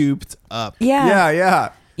scooped up. Yeah.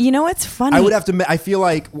 Yeah. You know what's funny? I would have to. I feel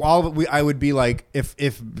like I would be like if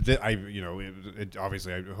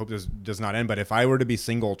obviously I hope this does not end. But if I were to be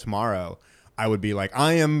single tomorrow, I would be like,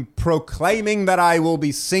 I am proclaiming that I will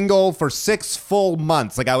be single for 6 full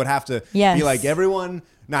months. Like I would have to Yes. be like everyone.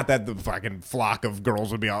 Not that the fucking flock of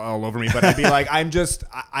girls would be all over me, but I'd be like, I just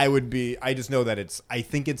know that I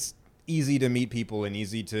think it's easy to meet people and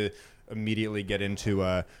easy to immediately get into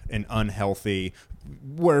an unhealthy.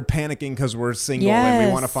 We're panicking because we're single and we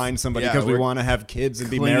Yes. want to find somebody Yeah, because we we're want to have kids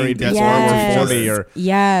and be clinging married before desperately. we're 40 or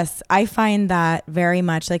Yes, I find that very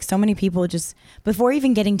much. Like so many people just before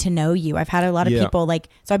even getting to know you, I've had a lot of Yeah. people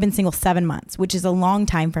so I've been single 7 months, which is a long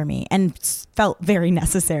time for me and felt very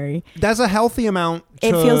necessary. that's a healthy amount.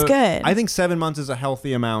 It feels good. I think 7 months is a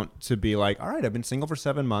healthy amount to be like, all right, I've been single for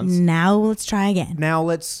 7 months. Now let's try again. Now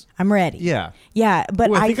let's, I'm ready. yeah. Yeah, but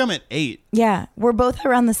Ooh, I think I'm at 8. yeah, we're both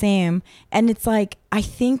around the same. And it's like, I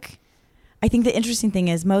think the interesting thing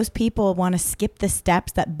is most people want to skip the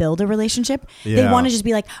steps that build a relationship. They Yeah. want to just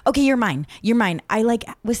be like, okay, you're mine. You're mine. I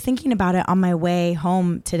was thinking about it on my way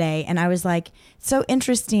home today. And I was like, so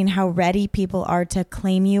interesting how ready people are to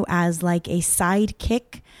claim you as like a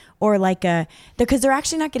sidekick or like because they're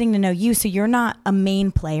actually not getting to know you. So you're not a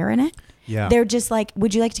main player in it. Yeah. They're just like,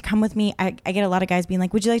 would you like to come with me? I get a lot of guys being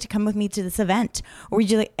like, would you like to come with me to this event? Or would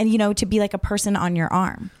you like, and to be like a person on your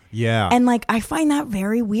arm. Yeah. And like, I find that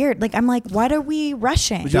very weird. Like, I'm like, what are we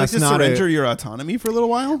rushing? Would you like That's to not surrender your autonomy for a little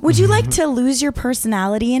while? Would you like to lose your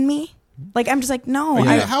personality in me? Like, I'm just like, no.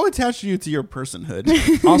 How attached are you to your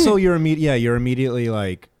personhood? Also, you're immediately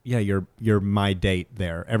like, you're my date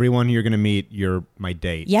there. Everyone you're going to meet, you're my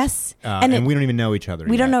date. Yes. And we don't even know each other.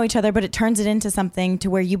 We don't know each other, but it turns it into something to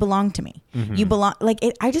where you belong to me. You belong, like,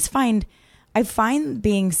 it, I find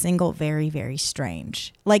being single very, very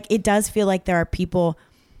strange. Like, it does feel like there are people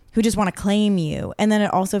who just want to claim you. And then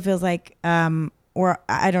it also feels like, or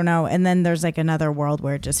I don't know. And then there's like another world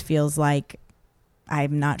where it just feels like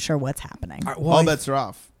I'm not sure what's happening. All bets are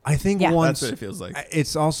off. I think Yeah. once That's what it feels like.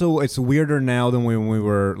 it's weirder now than when we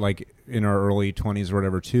were like in our early 20s or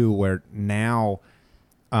whatever too, where now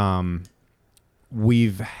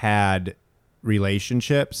we've had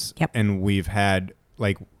relationships. Yep. And we've had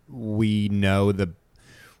like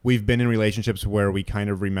we've been in relationships where we kind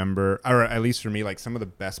of remember, or at least for me, like some of the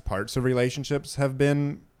best parts of relationships have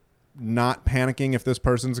been not panicking if this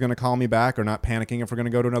person's going to call me back, or not panicking if we're going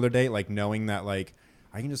to go to another date, like knowing that like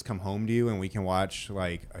I can just come home to you and we can watch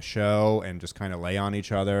like a show and just kind of lay on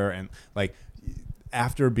each other. And like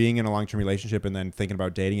after being in a long-term relationship and then thinking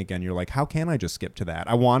about dating again, you're like, how can I just skip to that?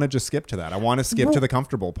 I want to just skip to that. I want to skip to the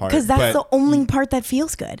comfortable part. Because that's the only part that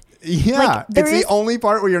feels good. Yeah, Like, it's the only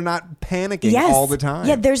part where you're not panicking all the time.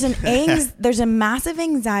 Yeah, there's a massive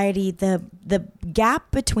anxiety. The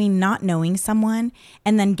gap between not knowing someone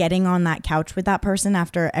and then getting on that couch with that person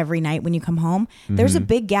after every night when you come home, there's a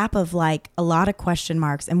big gap of like a lot of question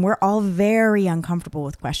marks, and we're all very uncomfortable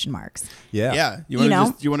with question marks. Yeah. You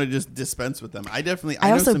want to just dispense with them.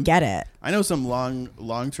 I also get it. I know some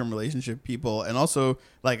long-term relationship people, and also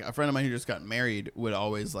like a friend of mine who just got married would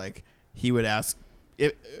always like, he would ask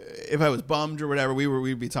if I was bummed or whatever,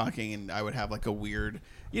 we'd be talking, and I would have like a weird,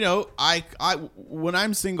 I when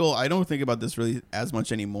I'm single, I don't think about this really as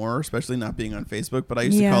much anymore, especially not being on Facebook, but I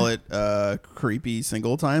used to call it creepy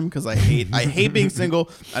single time, because I hate being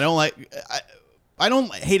single. I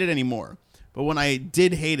don't hate it anymore. But when I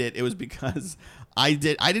did hate it, it was because I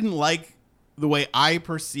didn't like the way I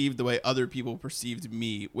perceived the way other people perceived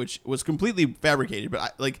me, which was completely fabricated.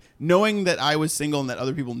 But knowing that I was single and that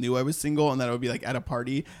other people knew I was single and that I would be like at a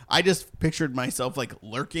party, I just pictured myself like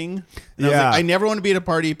lurking. And I was like, I never want to be at a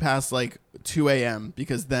party past like 2 a.m.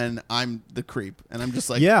 because then I'm the creep, and I'm just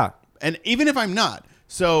like, Yeah. And even if I'm not,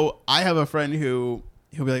 so I have a friend who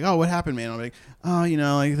he'll be like, oh, what happened, man? I'll be like, oh,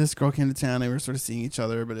 like this girl came to town. They were sort of seeing each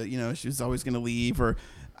other, but she was always going to leave, or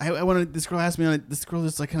I wanted, this girl asked me this girl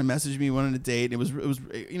just like kind of messaged me, wanted a date. And it was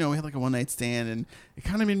we had like a one night stand, and it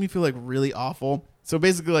kind of made me feel like really awful. So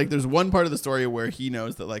basically, like, there's one part of the story where he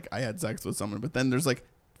knows that like I had sex with someone, but then there's like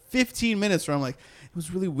 15 minutes where I'm like, it was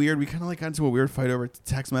really weird. We kind of like got into a weird fight over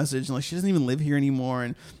text message, and like she doesn't even live here anymore,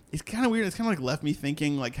 and it's kind of weird. It's kind of like left me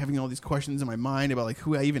thinking, like having all these questions in my mind about like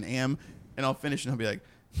who I even am. And I'll finish, and he'll be like,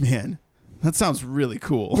 man, that sounds really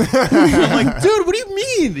cool. I'm like, dude, what do you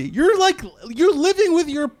mean? You're living with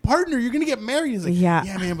your partner. You're going to get married. He's like, yeah,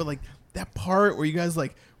 man, but like that part where you guys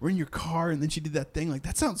like were in your car and then she did that thing, like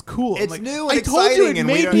that sounds cool. It's like, new and I told you it exciting,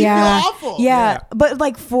 made and me feel awful. Yeah, but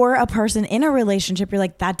like for a person in a relationship, you're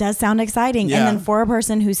like, that does sound exciting. Yeah. And then for a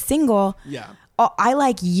person who's single, I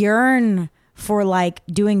like yearn for like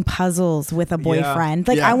doing puzzles with a boyfriend.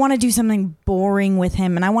 Like I want to do something boring with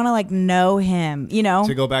him, and I want to like know him,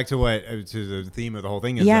 To go back to to the theme of the whole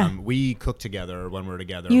thing is we cook together when we're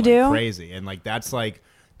together. You do? Crazy. And like that's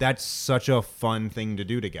such a fun thing to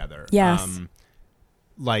do together. Yes.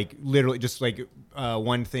 Like literally just like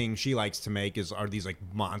one thing she likes to make are these like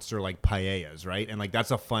monster like paellas, right? And like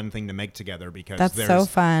that's a fun thing to make together because that's so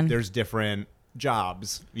fun. There's different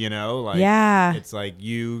jobs, it's like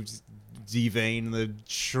you devein the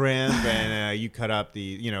shrimp and you cut up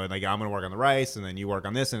the like I'm gonna work on the rice and then you work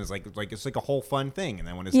on this, and it's like a whole fun thing, and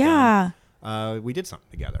then when it's done, we did something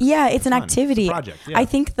together. It's an activity. It's a project. I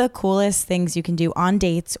think the coolest things you can do on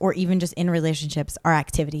dates or even just in relationships are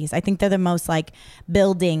activities. I think they're the most like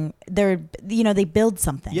building. They build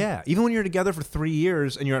something. Yeah, even when you're together for 3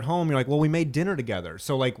 years and you're at home, you're like, well, we made dinner together,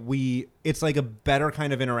 so like it's like a better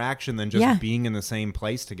kind of interaction than just being in the same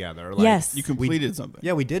place together. Like, yes, you completed something.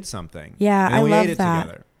 Yeah, we did something. Yeah, and then we love ate it that.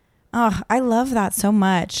 together. Oh, I love that so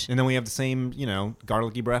much. And then we have the same,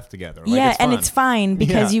 garlicky breath together. Like, it's fun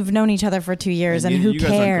because you've known each other for 2 years, and who you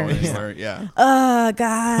guys aren't cares? going anywhere. Yeah. Oh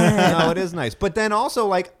God. No, it is nice. But then also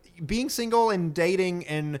like being single and dating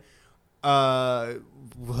and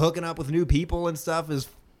hooking up with new people and stuff is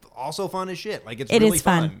also fun as shit. Like it's It really is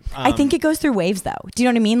fun. fun. I think it goes through waves though. Do you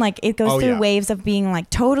know what I mean? Like it goes through yeah. waves of being like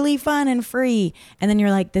totally fun and free. And then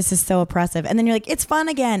you're like, this is so oppressive. And then you're like, it's fun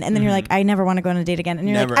again. And then you're like, I never want to go on a date again. And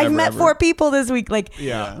you're Never, like, I've ever, met ever. 4 people this week. Like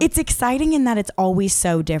Yeah. it's exciting in that it's always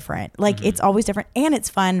so different. Like it's always different. And it's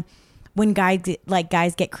fun when guys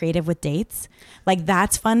get creative with dates. Like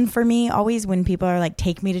that's fun for me always when people are like,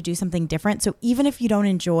 take me to do something different. So even if you don't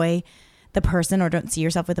enjoy the person or don't see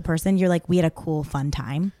yourself with the person, you're like, we had a cool, fun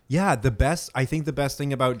time. Yeah, I think the best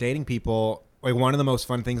thing about dating people, like one of the most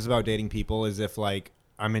fun things about dating people is if like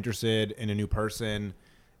I'm interested in a new person,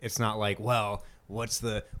 it's not like, well, what's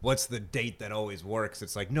the date that always works?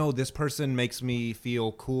 It's like, no, this person makes me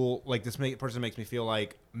feel cool. Like person makes me feel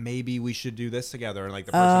like maybe we should do this together. And like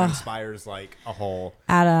the person inspires like a whole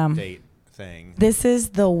Adam, date thing. this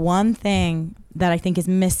is the one thing that I think is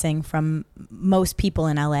missing from most people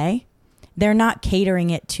in LA. They're not catering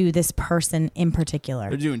it to this person in particular.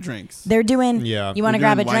 They're doing drinks. They're doing, Yeah. you want to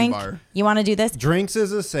They're grab a doing wine drink? bar. You want to do this? Drinks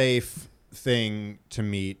is a safe thing to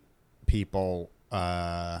meet people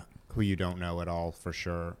who you don't know at all for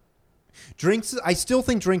sure. I still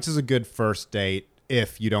think drinks is a good first date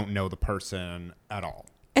if you don't know the person at all.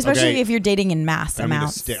 Especially Okay? if you're dating in mass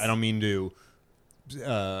amounts. I don't mean to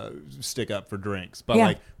stick up for drinks, but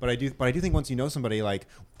Yeah. but I do think once you know somebody, like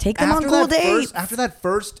Take them on cool dates. After that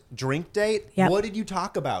first drink date, Yep. what did you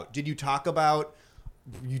talk about? Did you talk about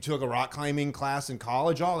you took a rock climbing class in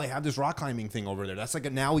college? Oh, they have this rock climbing thing over there. That's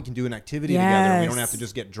like now we can do an activity together. We don't have to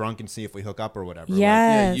just get drunk and see if we hook up or whatever.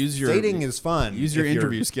 Yes. Yeah, use your Dating is fun. Use your if you're-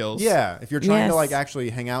 interview skills. Yeah, if you're trying to Yes. like actually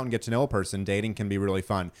hang out and get to know a person, dating can be really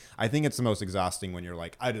fun. I think it's the most exhausting when you're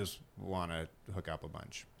like, I just want to hook up a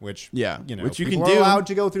bunch, which Yeah, you know, which you people can are do. allowed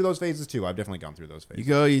to go through those phases too. I've definitely gone through those phases. You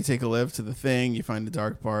go, you take a lift to the thing, you find a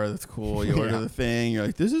dark bar that's cool, you order Yeah. the thing, you're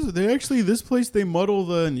like, this place they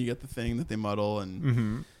muddle and you get the thing that they muddle,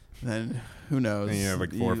 and then who knows? And you have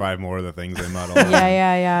like 4 or 5 more of the things they muddle.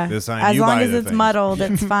 Yeah. This time As you long buy as the it's things. muddled,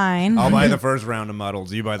 it's fine. I'll buy the first round of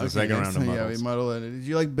muddles. You buy the Okay, second next round of time, yeah, muddles. we muddle it. Did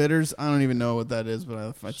you like bitters? I don't even know what that is,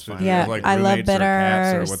 but it's So fine. do you Yeah, have, like, I love roommates or cats,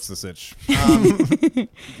 or bitters. what's the sitch?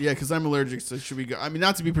 Yeah, because I'm allergic. So should we go? I mean,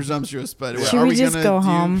 not to be presumptuous, but Should are we we just gonna go do,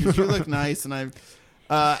 home? 'cause you look nice, and Adam.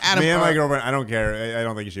 Me and my girlfriend, I don't care. I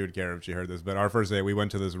don't think she would care if she heard this, but our first date, we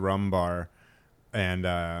went to this rum bar, and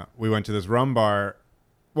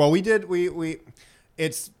Well, we did.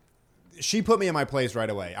 She put me in my place right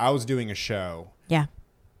away. I was doing a show, Yeah.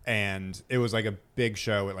 and it was like a big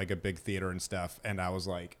show at like a big theater and stuff. And I was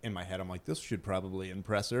like, in my head, I'm like, this should probably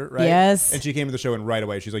impress her, right? Yes. And she came to the show, and right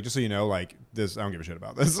away, she's like, just so you know, like this, I don't give a shit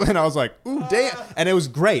about this. And I was like, ooh, damn. And it was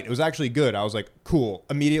great. It was actually good. I was like, cool.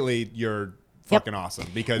 Immediately, you're fucking awesome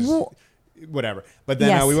because Well- whatever. But then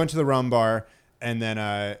Yes. we went to the rum bar, and then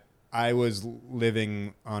I was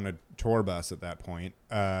living on a tour bus at that point.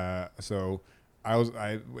 So I was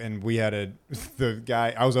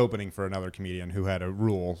opening for another comedian who had a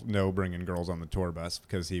rule: no bringing girls on the tour bus,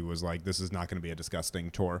 because he was like, this is not going to be a disgusting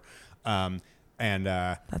tour.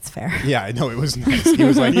 That's fair. Yeah, I know, it was nice. He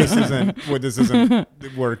was like, this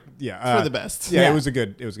isn't work. Yeah, for the best. Yeah, Yeah. it was a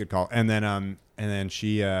good call. And then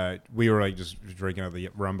she, we were like just drinking at the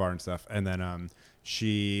rum bar and stuff. And then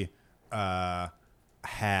she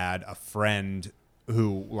had a friend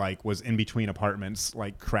who like was in between apartments,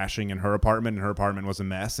 like crashing in her apartment, and her apartment was a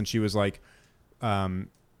mess. And she was like, are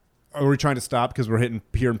we trying to stop because we're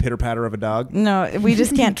hearing pitter patter of a dog? No, we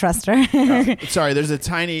just can't trust her. Sorry, there's a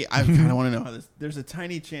tiny. I kind of want to know how this. There's a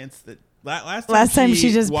tiny chance that Last time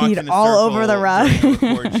she just walked peed in a all circle over the rug. during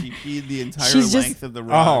a record. She peed the entire She's just- length of the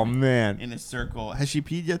rug. Oh man. In a circle. Has she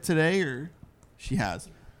peed yet today, or she has?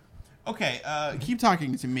 Okay, keep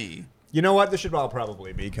talking to me. You know what? This should all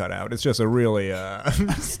probably be cut out. It's just a really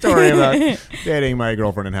story about dating my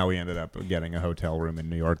girlfriend and how we ended up getting a hotel room in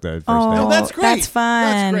New York the first Oh, day. Oh, that's great. that's fun.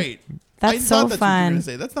 That's great. That's I so thought that's what you were fun. gonna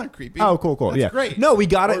say. That's not creepy. Oh, cool. That's Yeah, great. No, we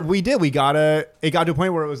got it. We did. We got a. It got to a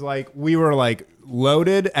point where it was like we were like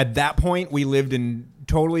loaded. At that point, we lived in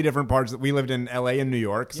totally different parts. We lived in LA and New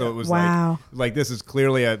York, so it was Wow. like this is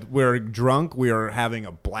clearly we're drunk. We are having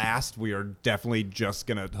a blast. We are definitely just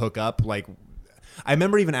gonna hook up. Like, I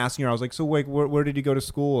remember even asking her. I was like, "So, like, where did you go to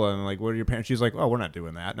school? And like, where are your parents?" She's like, "Oh, we're not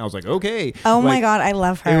doing that." And I was like, "Okay." Oh my Like, God, I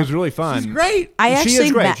love her. It was really fun. She's great. I She is actually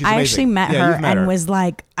great. met, She's I amazing. actually met Yeah, her you've met and her. was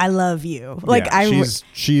like, I love you. Like Yeah,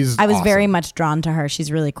 she's I was very awesome. much drawn to her.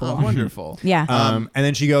 She's really cool. Oh, wonderful. Yeah. And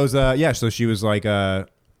then she goes, yeah. So she was like,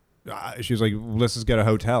 let's just get a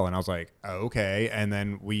hotel. And I was like, okay. And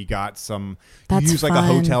then we got some, That's you use like a fun.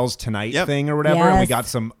 hotels tonight Yep. thing or whatever. And we Yes. got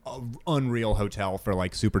some unreal hotel for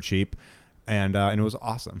like super cheap. And it was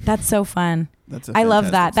awesome. That's so fun. That's a I love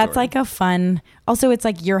that. fantastic That's story. like a fun. Also, it's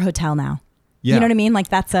like your hotel now. Yeah. You know what I mean? Like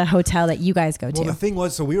that's a hotel that you guys go Well, to. the thing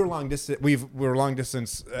was, so we were long distance. We were long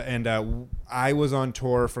distance, and I was on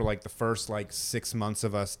tour for like the first like 6 months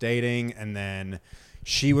of us dating, and then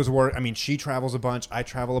she was she travels a bunch, I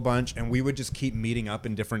travel a bunch, and we would just keep meeting up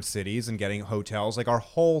in different cities and getting hotels. Like our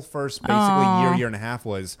whole first basically year and a half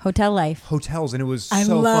was Hotel life. hotels, and it was I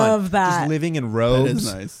so love fun. that. Just living in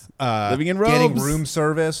robes. That is nice. Living in Getting robes. room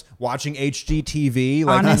service, watching HGTV.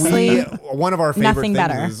 Like Honestly, one of our favorite nothing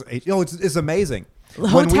things better. is it's amazing.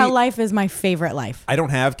 Hotel life is my favorite life. I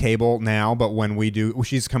don't have cable now, but when we do,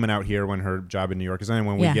 she's coming out here when her job in New York is in.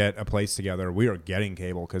 When we get a place together, we are getting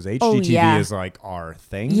cable because HGTV is like our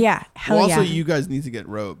thing. Yeah, hell Well, also, yeah. you guys need to get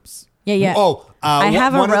robes. Yeah. Oh, I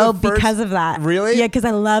have a one of the robe first- because of that. Really? Yeah, because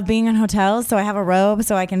I love being in hotels, so I have a robe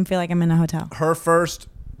so I can feel like I'm in a hotel. Her first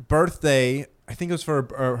birthday, I think it was for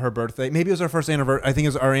her birthday. Maybe it was our first anniversary. I think it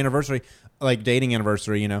was our anniversary, like dating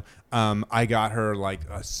anniversary. You know, I got her like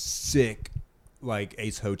a sick, like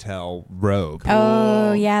Ace Hotel robe.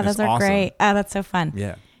 Oh, yeah, It's those are awesome. great. Oh, that's so fun.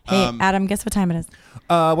 Yeah. Hey, Adam, guess what time it is?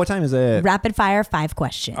 What time is it? Rapid fire 5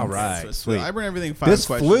 questions. All right, So sweet. I bring everything 5 This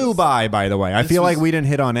questions. flew by the way. I This feel like was- we didn't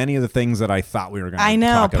hit on any of the things that I thought we were going to I know,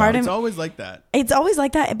 talk part about. It's always like that. It's always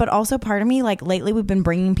like that, but also part of me, like lately we've been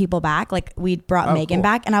bringing people back. Like we brought Oh, Megan cool.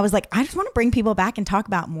 back, and I was like, I just want to bring people back and talk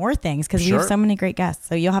about more things because we have Sure. so many great guests.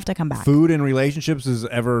 So you'll have to come back. Food and relationships is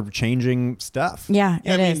ever changing stuff. Yeah,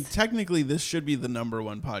 Yeah, it I is. mean, technically, this should be the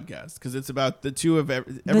 #1 podcast because it's about the two of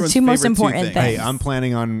everyone's two most favorite important two Hey, things. I'm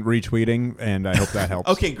planning on retweeting, and I hope that helps.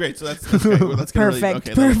 Okay, great. So that's okay. Well, that's gonna Perfect, Really,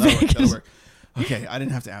 okay, that'll work, perfect. that'll work. Okay, I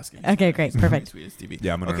didn't have to ask him. Okay, great, perfect. Sweet as TV.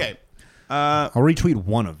 Yeah, I'm gonna- Okay. I'll retweet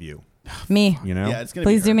one of you. Me. You know. Yeah, it's gonna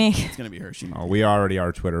Please be her. do me. It's gonna be her. She. Oh, we already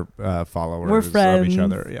are Twitter followers We're friends. of each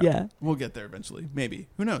other. Yeah. We'll get there eventually. Maybe.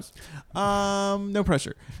 Who knows? No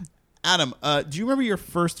pressure. Adam, do you remember your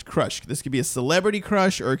first crush? This could be a celebrity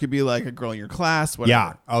crush, or it could be like a girl in your class. Whatever.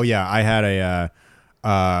 Yeah. Oh, yeah. I had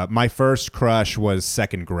my first crush was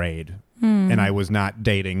second grade, and I was not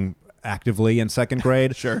dating actively in second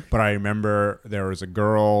grade. Sure. But I remember there was a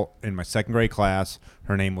girl in my second grade class.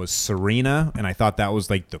 Her name was Serena, and I thought that was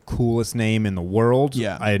like the coolest name in the world.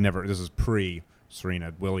 Yeah. I had never. This is pre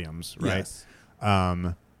Serena Williams, right? Yes.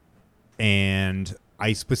 And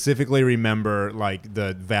I specifically remember like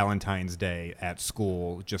the Valentine's Day at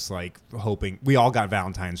school, just like hoping we all got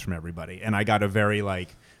Valentines from everybody, and I got a very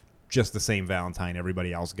like just the same Valentine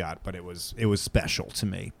everybody else got, but it was special to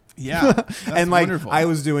me. Yeah. That's And like wonderful. I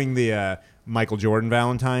was doing the Michael Jordan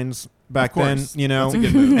Valentines back Of then, course. you know, That's a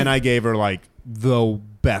good move. and I gave her like the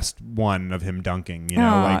best one of him dunking, you know,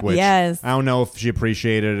 Aw, like which yes. I don't know if she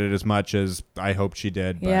appreciated it as much as I hoped she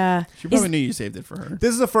did. But Yeah. She probably knew you saved it for her.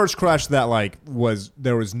 this is the first crush that like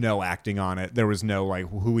there was no acting on it. There was no like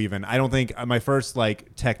who even. I don't think my first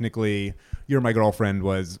like technically You're My Girlfriend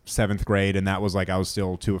was 7th grade, and that was like I was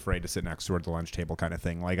still too afraid to sit next to her at the lunch table kind of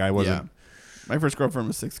thing. Like I wasn't. Yeah. My first girlfriend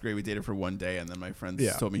was 6th grade. We dated for one day, and then my friends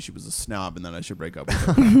Yeah. told me she was a snob, and then I should break up with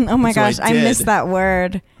her. Oh my So I gosh, I did. missed that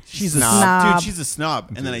word. She's Snob. Dude, she's a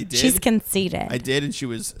snob. And then I did. She's conceited. I did, and she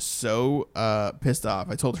was so pissed off.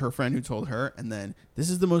 I told her friend who told her, and then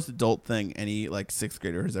this is the most adult thing any like 6th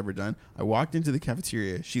grader has ever done. I walked into the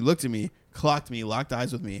cafeteria. She looked at me, clocked me, locked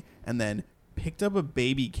eyes with me, and then picked up a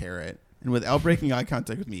baby carrot, and without breaking eye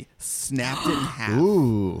contact with me, snapped it in half.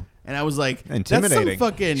 Ooh. And I was like, Intimidating. That's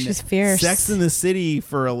some fucking She's fierce. Sex in the City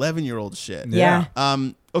for 11-year-old shit. Yeah.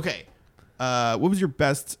 Okay. What was your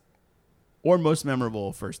best or most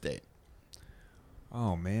memorable first date?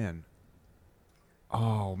 Oh man.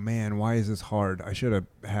 Oh man, why is this hard? I should have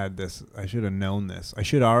had this. I should have known this. I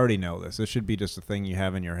should already know this. This should be just a thing you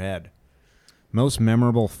have in your head. Most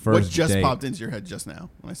memorable first What just date. popped into your head just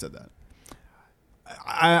now when I said that?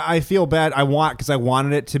 I feel bad. I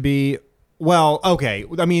wanted it to be. Well, okay.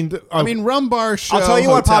 I mean, Rum Bar Show I'll tell you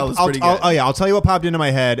what Hotel popped. is pretty good. I'll tell you what popped into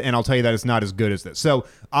my head, and I'll tell you that it's not as good as this. So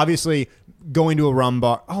obviously, going to a rum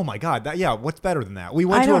bar. Oh my god, what's better than that? We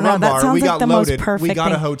went I to a don't know. rum That bar. sounds We like got the most loaded. We perfect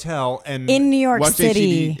got a thing. hotel and in New York Watched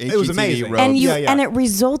City. It was amazing. Road. And you Yeah. and it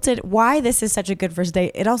resulted why this is such a good first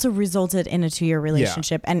date. It also resulted in a 2-year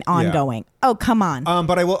relationship and ongoing. Oh, come on.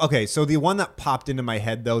 But I will. Okay, so the one that popped into my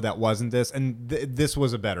head though that wasn't this, and this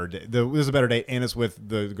was a better date. This was a better date, and it's with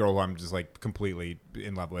the girl who I'm just like completely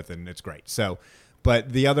in love with, and it's great. So,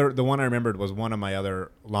 but the one I remembered was one of my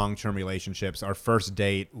other long-term relationships. Our first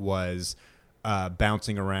date was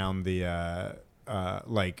bouncing around the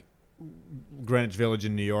like Greenwich Village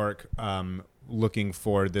in New York, looking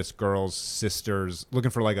for this girl's sister's, looking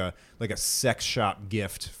for like a sex shop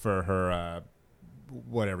gift for her.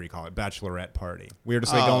 Whatever you call it, bachelorette party. We were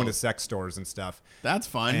just like going to sex stores and stuff. That's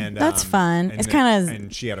fun. And That's fun. and It's kinda-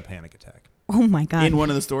 and she had a panic attack. Oh my god. in one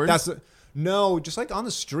of the stores? No, just like on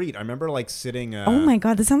the street. I remember like sitting. Oh my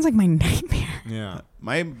God, this sounds like my nightmare. Yeah.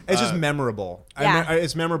 My It's just memorable. Yeah.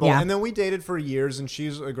 It's memorable. Yeah. And then we dated for years, and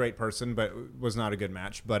she's a great person, but was not a good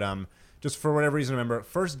match. But just for whatever reason, I remember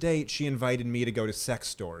first date, she invited me to go to sex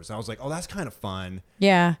stores. I was like, oh, that's kind of fun.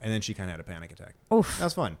 Yeah. And then she kind of had a panic attack. Oof. That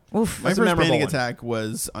was fun. Oof. my That's a first memorable panic one. attack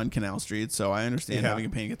was on Canal Street, so I understand Yeah. having a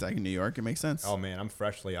panic attack in New York. It makes sense. Oh man, I'm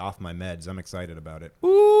freshly off my meds. I'm excited about it.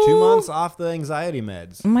 Ooh. 2 months off the anxiety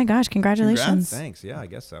meds. Oh my gosh, congratulations. Thanks. Yeah, I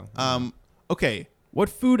guess so. Okay, what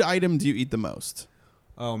food item do you eat the most?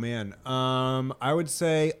 Oh man, I would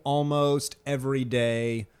say almost every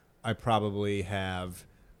day I probably have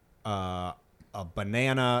a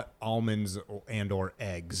banana, almonds, and or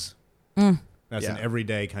eggs. That's an Yeah.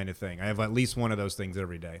 everyday kind of thing. I have at least one of those things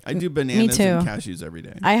every day. I do bananas too. and cashews every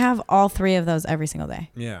day. I have all 3 of those every single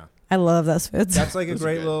day. Yeah, I love those foods. that's like a Those are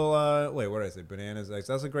great good. little. Wait, what did I say? Bananas, eggs.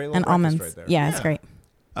 That's a great little and breakfast almonds. right there. Yeah, it's Yeah. great.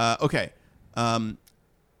 Okay.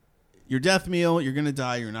 Your death meal, you're going to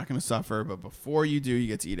die, you're not going to suffer, but before you do, you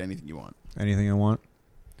get to eat anything you want. Anything I want.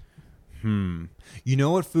 You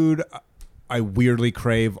know what food I weirdly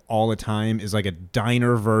crave all the time is like a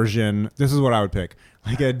diner version. This is what I would pick.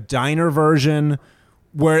 Like a diner version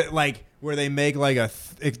where they make like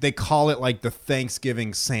they call it like the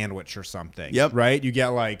Thanksgiving sandwich or something. Yep. Right? You get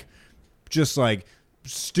like just like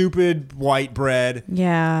stupid white bread,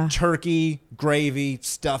 Yeah. turkey, gravy,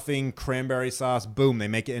 stuffing, cranberry sauce. Boom, they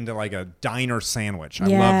make it into like a diner sandwich. I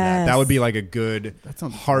love Yes. that. That would be like a good That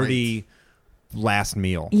sounds hearty last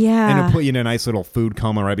meal. Yeah. And it'll put you in a nice little food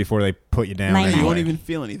coma right before they put you down. Night, You night. won't even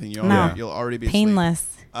feel anything. You'll, No. already, you'll already be asleep. Painless.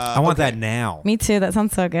 I want okay. that now. Me too. That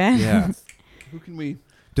sounds so good. Yeah. Who can we?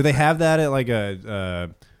 Do they have that at like a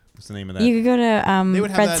what's the name of that? You could go to They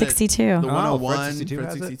would have Fred that at 62. The Oh, 101, Fred 62 Fred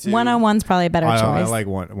has it? 62. 101's probably a better choice. I like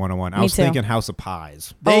 101. I Me was too. thinking House of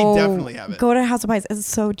Pies. They Oh, definitely have it. Go to House of Pies. It's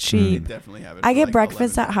so They cheap. definitely have it. I for get like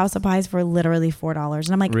breakfast at $11. House of Pies for literally $4,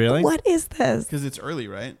 and I'm like, Really? what is this? Because it's early,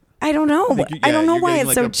 right? I don't know. think you- I don't yeah, know you're why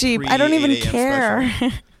getting it's like so a cheap. I don't even 8 a.m.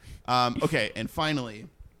 care. Okay, and finally,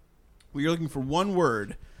 we are looking for one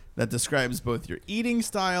word that describes both your eating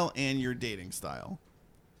style and your dating style.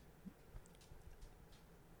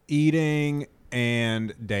 Eating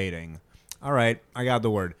and dating. All right, I got the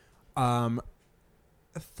word. Thoughtful.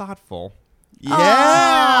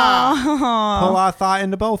 Yeah. Put a lot of thought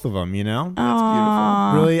into both of them, you know? That's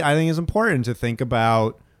beautiful. Really, I think it's important to think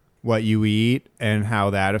about what you eat and how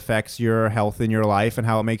that affects your health in your life and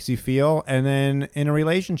how it makes you feel. And then in a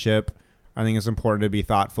relationship, I think it's important to be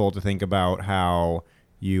thoughtful to think about how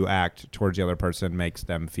you act towards the other person makes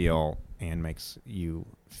them feel and makes you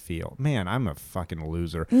feel. Man, I'm a fucking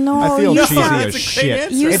loser. No, I feel you cheesy sound- as That's a great shit.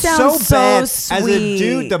 answer. You it's sound so bad so as a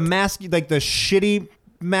dude. sweet. The the shitty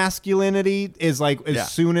masculinity is like as Yeah.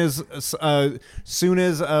 soon as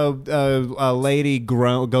a lady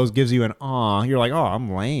gives you an aw, you're like, oh,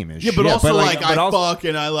 I'm lame as Yeah, shit. but also but I also, fuck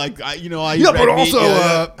and I like I yeah, eat but red meat, also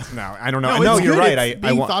yeah. no, I don't know. No, No, it's you're good. right. It's I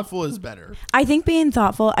being want. thoughtful is better. I think being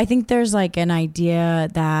thoughtful, I think there's like an idea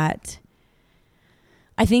that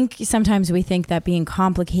I think sometimes we think that being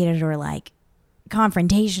complicated or like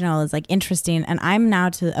confrontational is like interesting, and I'm now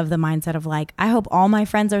of the mindset of like, I hope all my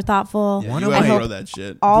friends are thoughtful. One you of gotta my- grow that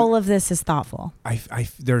shit. All of this is thoughtful.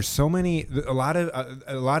 There's so many, a lot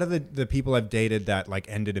of the people I've dated that like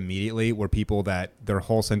ended immediately were people that their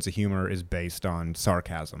whole sense of humor is based on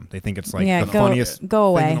sarcasm. They think it's like Yeah, the go- funniest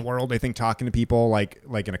go thing away. in the world. They think talking to people like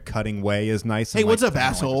in a cutting way is nice. Hey, and, what's like, up,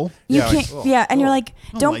 asshole? You Yeah, like, can't, yeah, and you're like,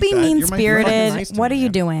 don't don't like be that. mean You're my friend. fucking spirited. nice to What me, are you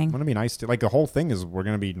man. doing? I'm gonna be nice to like the whole thing is we're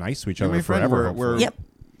gonna be nice to each You're other my friend. forever. We're Yep.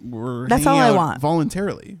 we're That's hanging all I out want.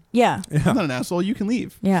 voluntarily. Yeah, I'm not an asshole. You can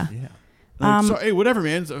leave. yeah. Yeah. Like, so, hey, whatever,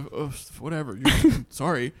 man. Whatever.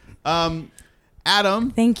 Sorry. Adam,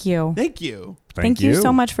 Thank you. thank you. Thank you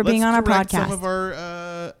so much for being Let's on our direct podcast. Some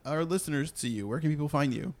of our listeners to you. Where can people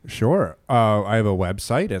find you? Sure. I have a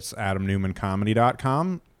website. It's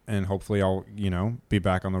adamnewmancomedy.com, and hopefully I'll, be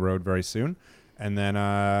back on the road very soon. And then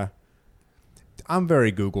I'm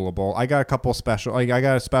very Googleable. I got a couple special. Like I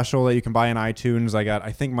got a special that you can buy on iTunes.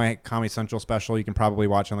 I think my Comedy Central special you can probably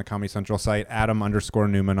watch on the Comedy Central site.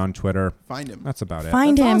 Adam_Newman on Twitter. Find him. That's about it.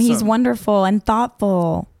 Find That's him. He's awesome. wonderful and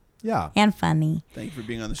thoughtful Yeah. and funny. Thank you for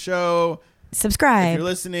being on the show. If Subscribe. you're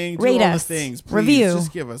listening, do Rate all us. the things. Please Review.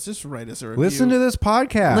 just write us a review. Listen to this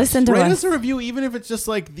podcast. Listen to Write us. us a review, even if it's just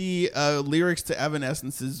like the lyrics to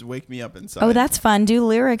Evanescence's "Wake Me Up Inside." Oh, that's fun. Do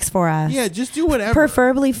lyrics for us. yeah. Just do whatever.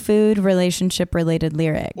 Preferably food, relationship related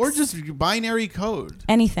lyrics. Or just binary code.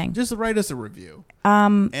 anything. Just write us a review.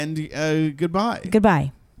 And goodbye.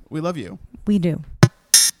 Goodbye. We love you. We do.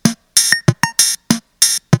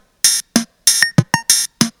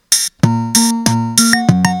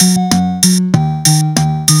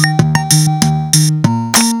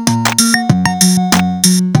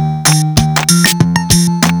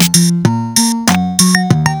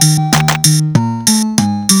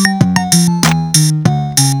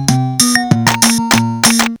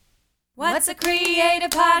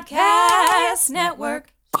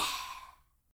 Network.